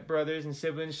step brothers and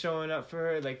siblings showing up for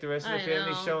her, like, the rest of the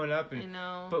family showing up. And, I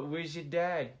know. But where's your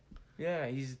dad? Yeah,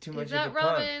 he's too much He's of at a punk.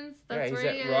 Robin's. That's he's where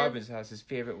at he is. Robin's house, his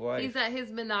favorite wife. He's at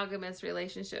his monogamous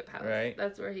relationship house. Right.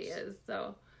 That's where he is.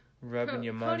 So, Rubbing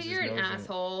your mom's Cody, you're an nose in it.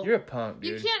 asshole. You're a punk,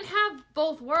 dude. You can't have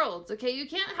both worlds, okay? You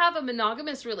can't have a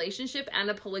monogamous relationship and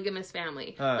a polygamous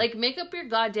family. Like, make up your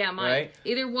goddamn mind. Right.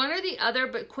 Either one or the other,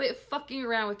 but quit fucking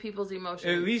around with people's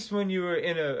emotions. At least when you were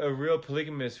in a real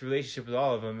polygamous relationship with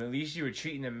all of them, at least you were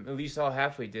treating them at least all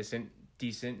halfway decent.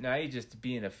 Now you're just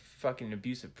being a fucking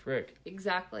abusive prick.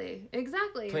 Exactly.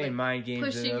 Playing like, mind games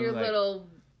with pushing them, your like, little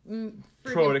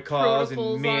protocols and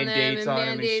on them mandates on them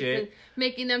and mandates shit. and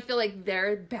making them feel like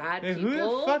they're bad Hey, people.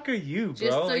 who the fuck are you, bro?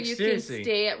 Just so like, you seriously. can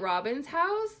stay at Robin's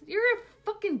house? You're a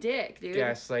fucking dick, dude.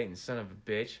 Gaslighting son of a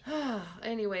bitch.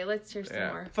 Anyway, let's hear some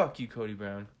more. Fuck you, Cody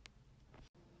Brown.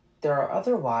 There are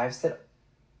other wives that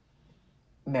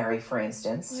Mary, for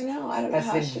instance, I know. I don't know has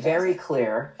how been she very does it.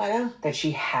 clear I know. that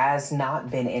she has not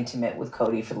been intimate with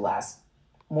Cody for the last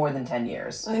more than 10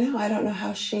 years. I know. I don't know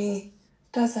how she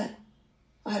does it.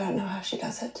 I don't know how she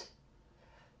does it.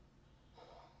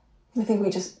 I think we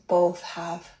just both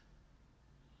have.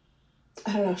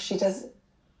 I don't know, she does.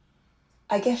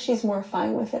 I guess she's more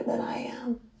fine with it than I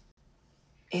am.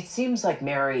 It seems like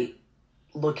Mary,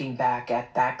 looking back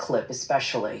at that clip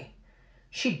especially,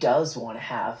 she does want to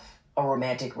have a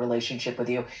romantic relationship with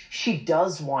you. She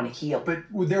does want to heal. But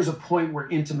there's a point where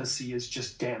intimacy is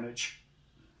just damage.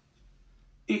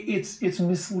 It's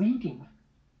misleading.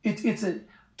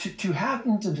 To have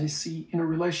intimacy in a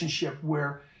relationship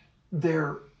where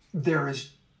there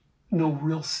is no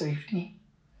real safety.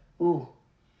 Ooh,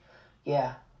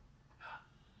 yeah.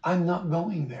 I'm not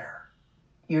going there.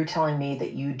 You're telling me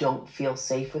that you don't feel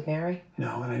safe with Mary?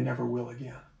 No, and I never will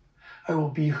again. I will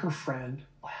be her friend.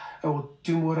 Wow. I will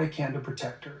do what I can to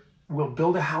protect her. We'll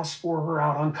build a house for her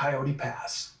out on Coyote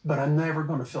Pass, but I'm never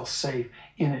going to feel safe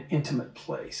in an intimate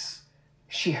place.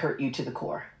 She hurt you to the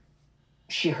core.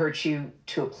 She hurt you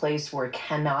to a place where it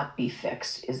cannot be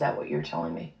fixed. Is that what you're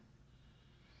telling me?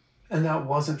 And that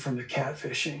wasn't from the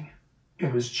catfishing.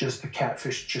 It was just the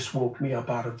catfish just woke me up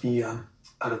out of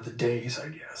the daze, I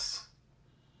guess.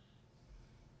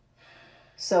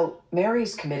 So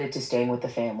Mary's committed to staying with the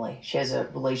family. She has a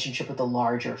relationship with the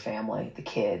larger family, the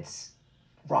kids,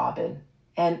 Robin,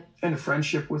 and a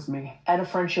friendship with me. And a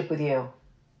friendship with you.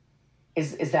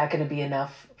 Is that going to be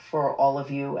enough for all of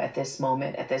you at this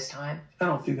moment, at this time? I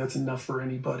don't think that's enough for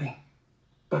anybody.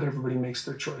 But everybody makes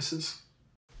their choices.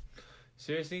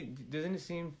 Seriously, do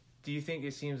you think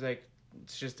it seems like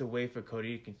it's just a way for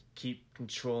Cody to keep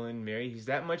controlling Mary? He's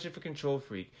that much of a control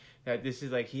freak that this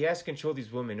is like, he has to control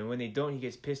these women, and when they don't, he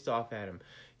gets pissed off at him,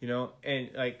 you know? And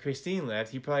like Christine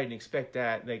left, he probably didn't expect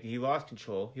that. Like, he lost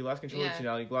control. He lost control of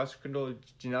Janelle. He lost control of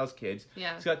Janelle's kids.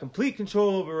 Yeah. He's got complete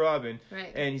control over Robin.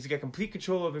 Right. And he's got complete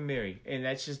control over Mary. And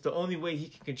that's just the only way he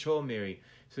can control Mary.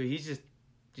 So he's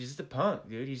just a punk,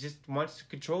 dude. He just wants to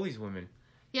control these women.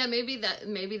 Yeah, maybe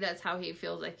that's how he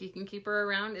feels like he can keep her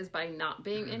around, is by not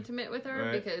being intimate with her.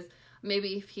 Right. Because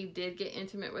maybe if he did get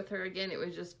intimate with her again, it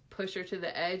would just push her to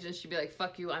the edge, and she'd be like,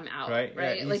 "Fuck you, I'm out." Right.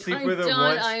 Right. Yeah. Like, Sleep I'm with her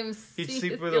done. once. He'd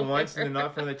sleep with her once, and then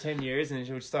not for another 10 years, and then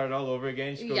she would start all over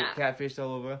again. She'd go catfished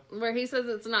all over. Where he says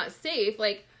it's not safe,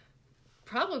 like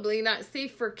probably not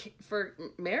safe for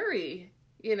Mary.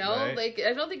 You know, Right. like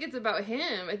I don't think it's about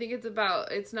him. I think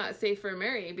it's not safe for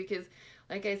Mary because,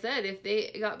 like I said, if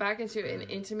they got back into an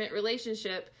intimate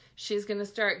relationship, she's going to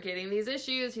start getting these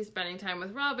issues. He's spending time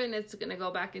with Robin. It's going to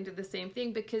go back into the same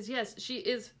thing because, yes, she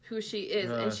is who she is.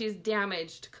 And she's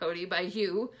damaged, Cody, by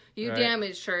you. You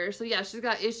damaged her. So, yeah, she's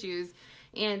got issues.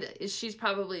 And she's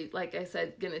probably, like I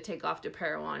said, going to take off to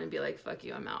Parowan and be like, "Fuck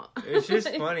you, I'm out." It's just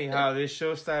funny how this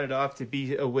show started off to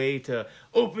be a way to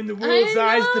open the world's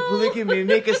eyes to polygamy and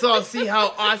make us all see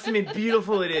how awesome and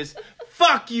beautiful it is.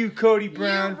 Fuck you, Cody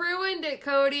Brown. You ruined it,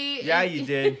 Cody. Yeah, you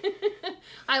did.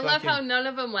 I love how none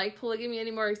of them like polygamy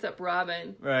anymore except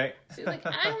Robin. Right. She's like,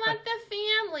 "I want the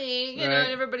family," you know,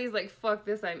 and everybody's like, "Fuck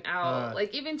this, I'm out."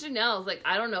 Like, even Janelle's like,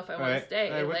 "I don't know if I want to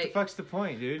stay." What like, the fuck's the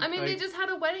point, dude? I mean, they just had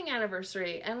a wedding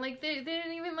anniversary, and like they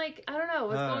didn't even like, I don't know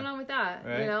what's going on with that,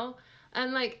 you know.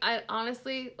 And like, I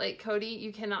honestly, like, Cody,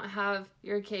 you cannot have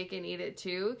your cake and eat it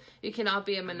too. You cannot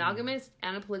be a monogamist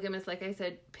and a polygamist. Like I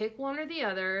said, pick one or the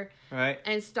other. Right.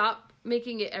 And stop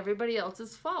making it everybody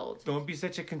else's fault. Don't be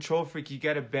such a control freak. You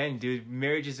gotta bend, dude.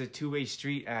 Marriage is a two-way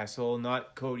street, asshole,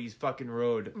 not Cody's fucking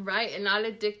road. Right, and not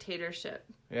a dictatorship.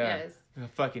 Yeah. Yes.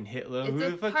 Fucking Hitler. It's Who a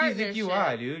the fuck do you think you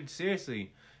partnership. are, dude?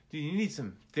 Seriously. Dude, you need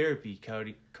some therapy,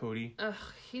 Cody. Ugh,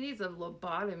 he needs a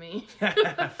lobotomy.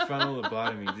 Frontal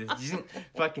lobotomy. Just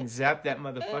fucking zap that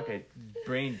motherfucker.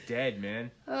 Brain dead,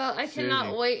 man. Well, I Seriously.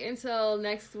 cannot wait until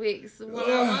next week's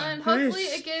one. Hopefully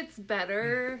it gets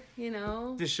better, you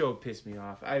know. This show pissed me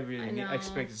off. I know.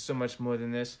 expected so much more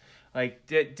than this. Like,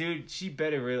 dude, she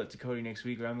better rail it to Cody next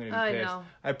week or I'm gonna be pissed. know.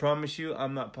 I promise you,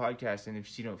 I'm not podcasting if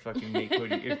she don't fucking make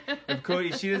Cody.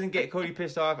 If she doesn't get Cody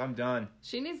pissed off, I'm done.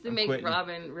 She needs to I'm make quitting.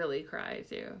 Robin really cry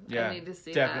too. Yeah, I need to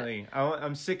see definitely.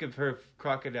 I'm sick of her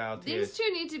crocodile that. tears. These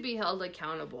two need to be held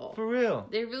accountable. For real.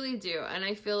 They really do. And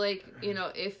I feel like, you know,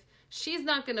 if she's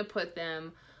not going to put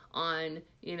them on,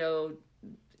 you know,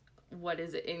 what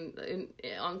is it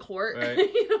on court? Right.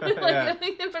 You know, Yeah.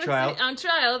 Trial. On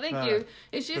trial. Thank you.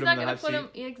 If she's Put 'em not in the going to hot put them,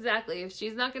 exactly. If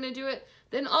she's not going to do it,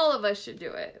 then all of us should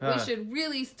do it. We should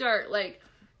really start like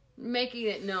making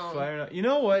it known. Firing up. You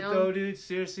know what, You know? though, dude?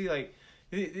 Seriously, like,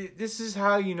 this is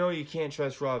how you know you can't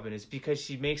trust Robin. It's because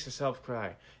she makes herself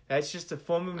cry. That's just a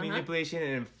form of manipulation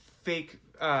and fake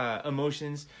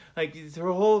emotions. Like,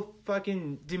 her whole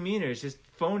fucking demeanor is just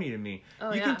phony to me.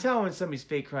 Oh, You yeah. can tell when somebody's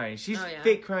fake crying. She's Oh, yeah.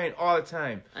 fake crying all the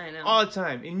time. I know. All the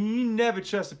time. And you never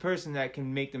trust a person that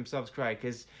can make themselves cry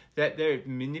because they're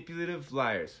manipulative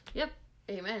liars. Yep.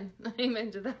 Amen.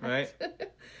 Amen to that. Right.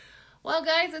 Well,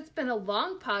 guys, it's been a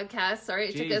long podcast. Sorry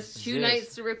it took us 2 Jesus.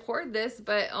 nights to record this,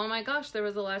 but oh my gosh, there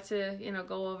was a lot to,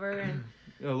 go over. And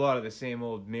A lot of the same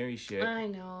old Mary shit. I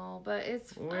know, but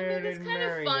it's Where it's did kind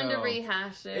Mary of fun go? to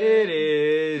rehash it. It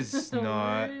is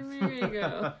not. Where did Mary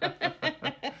go?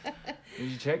 Did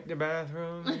you check the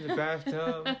bathroom, the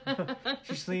bathtub?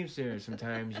 She sleeps there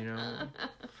sometimes,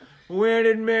 Where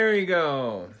did Mary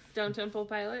go? Stone Temple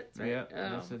Pilots, right? Yeah, Oh,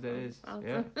 that's what that is. awesome.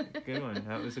 Yeah, good one.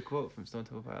 That was a quote from Stone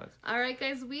Temple Pilots. All right,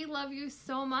 guys, we love you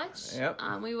so much. Yep.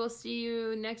 We will see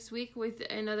you next week with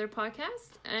another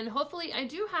podcast, and hopefully, I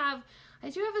do have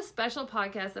a special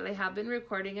podcast that I have been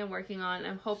recording and working on.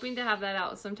 I'm hoping to have that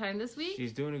out sometime this week.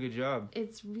 She's doing a good job.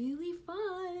 It's really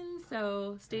fun,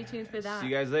 so stay tuned for that. See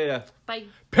you guys later. Bye.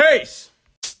 Peace!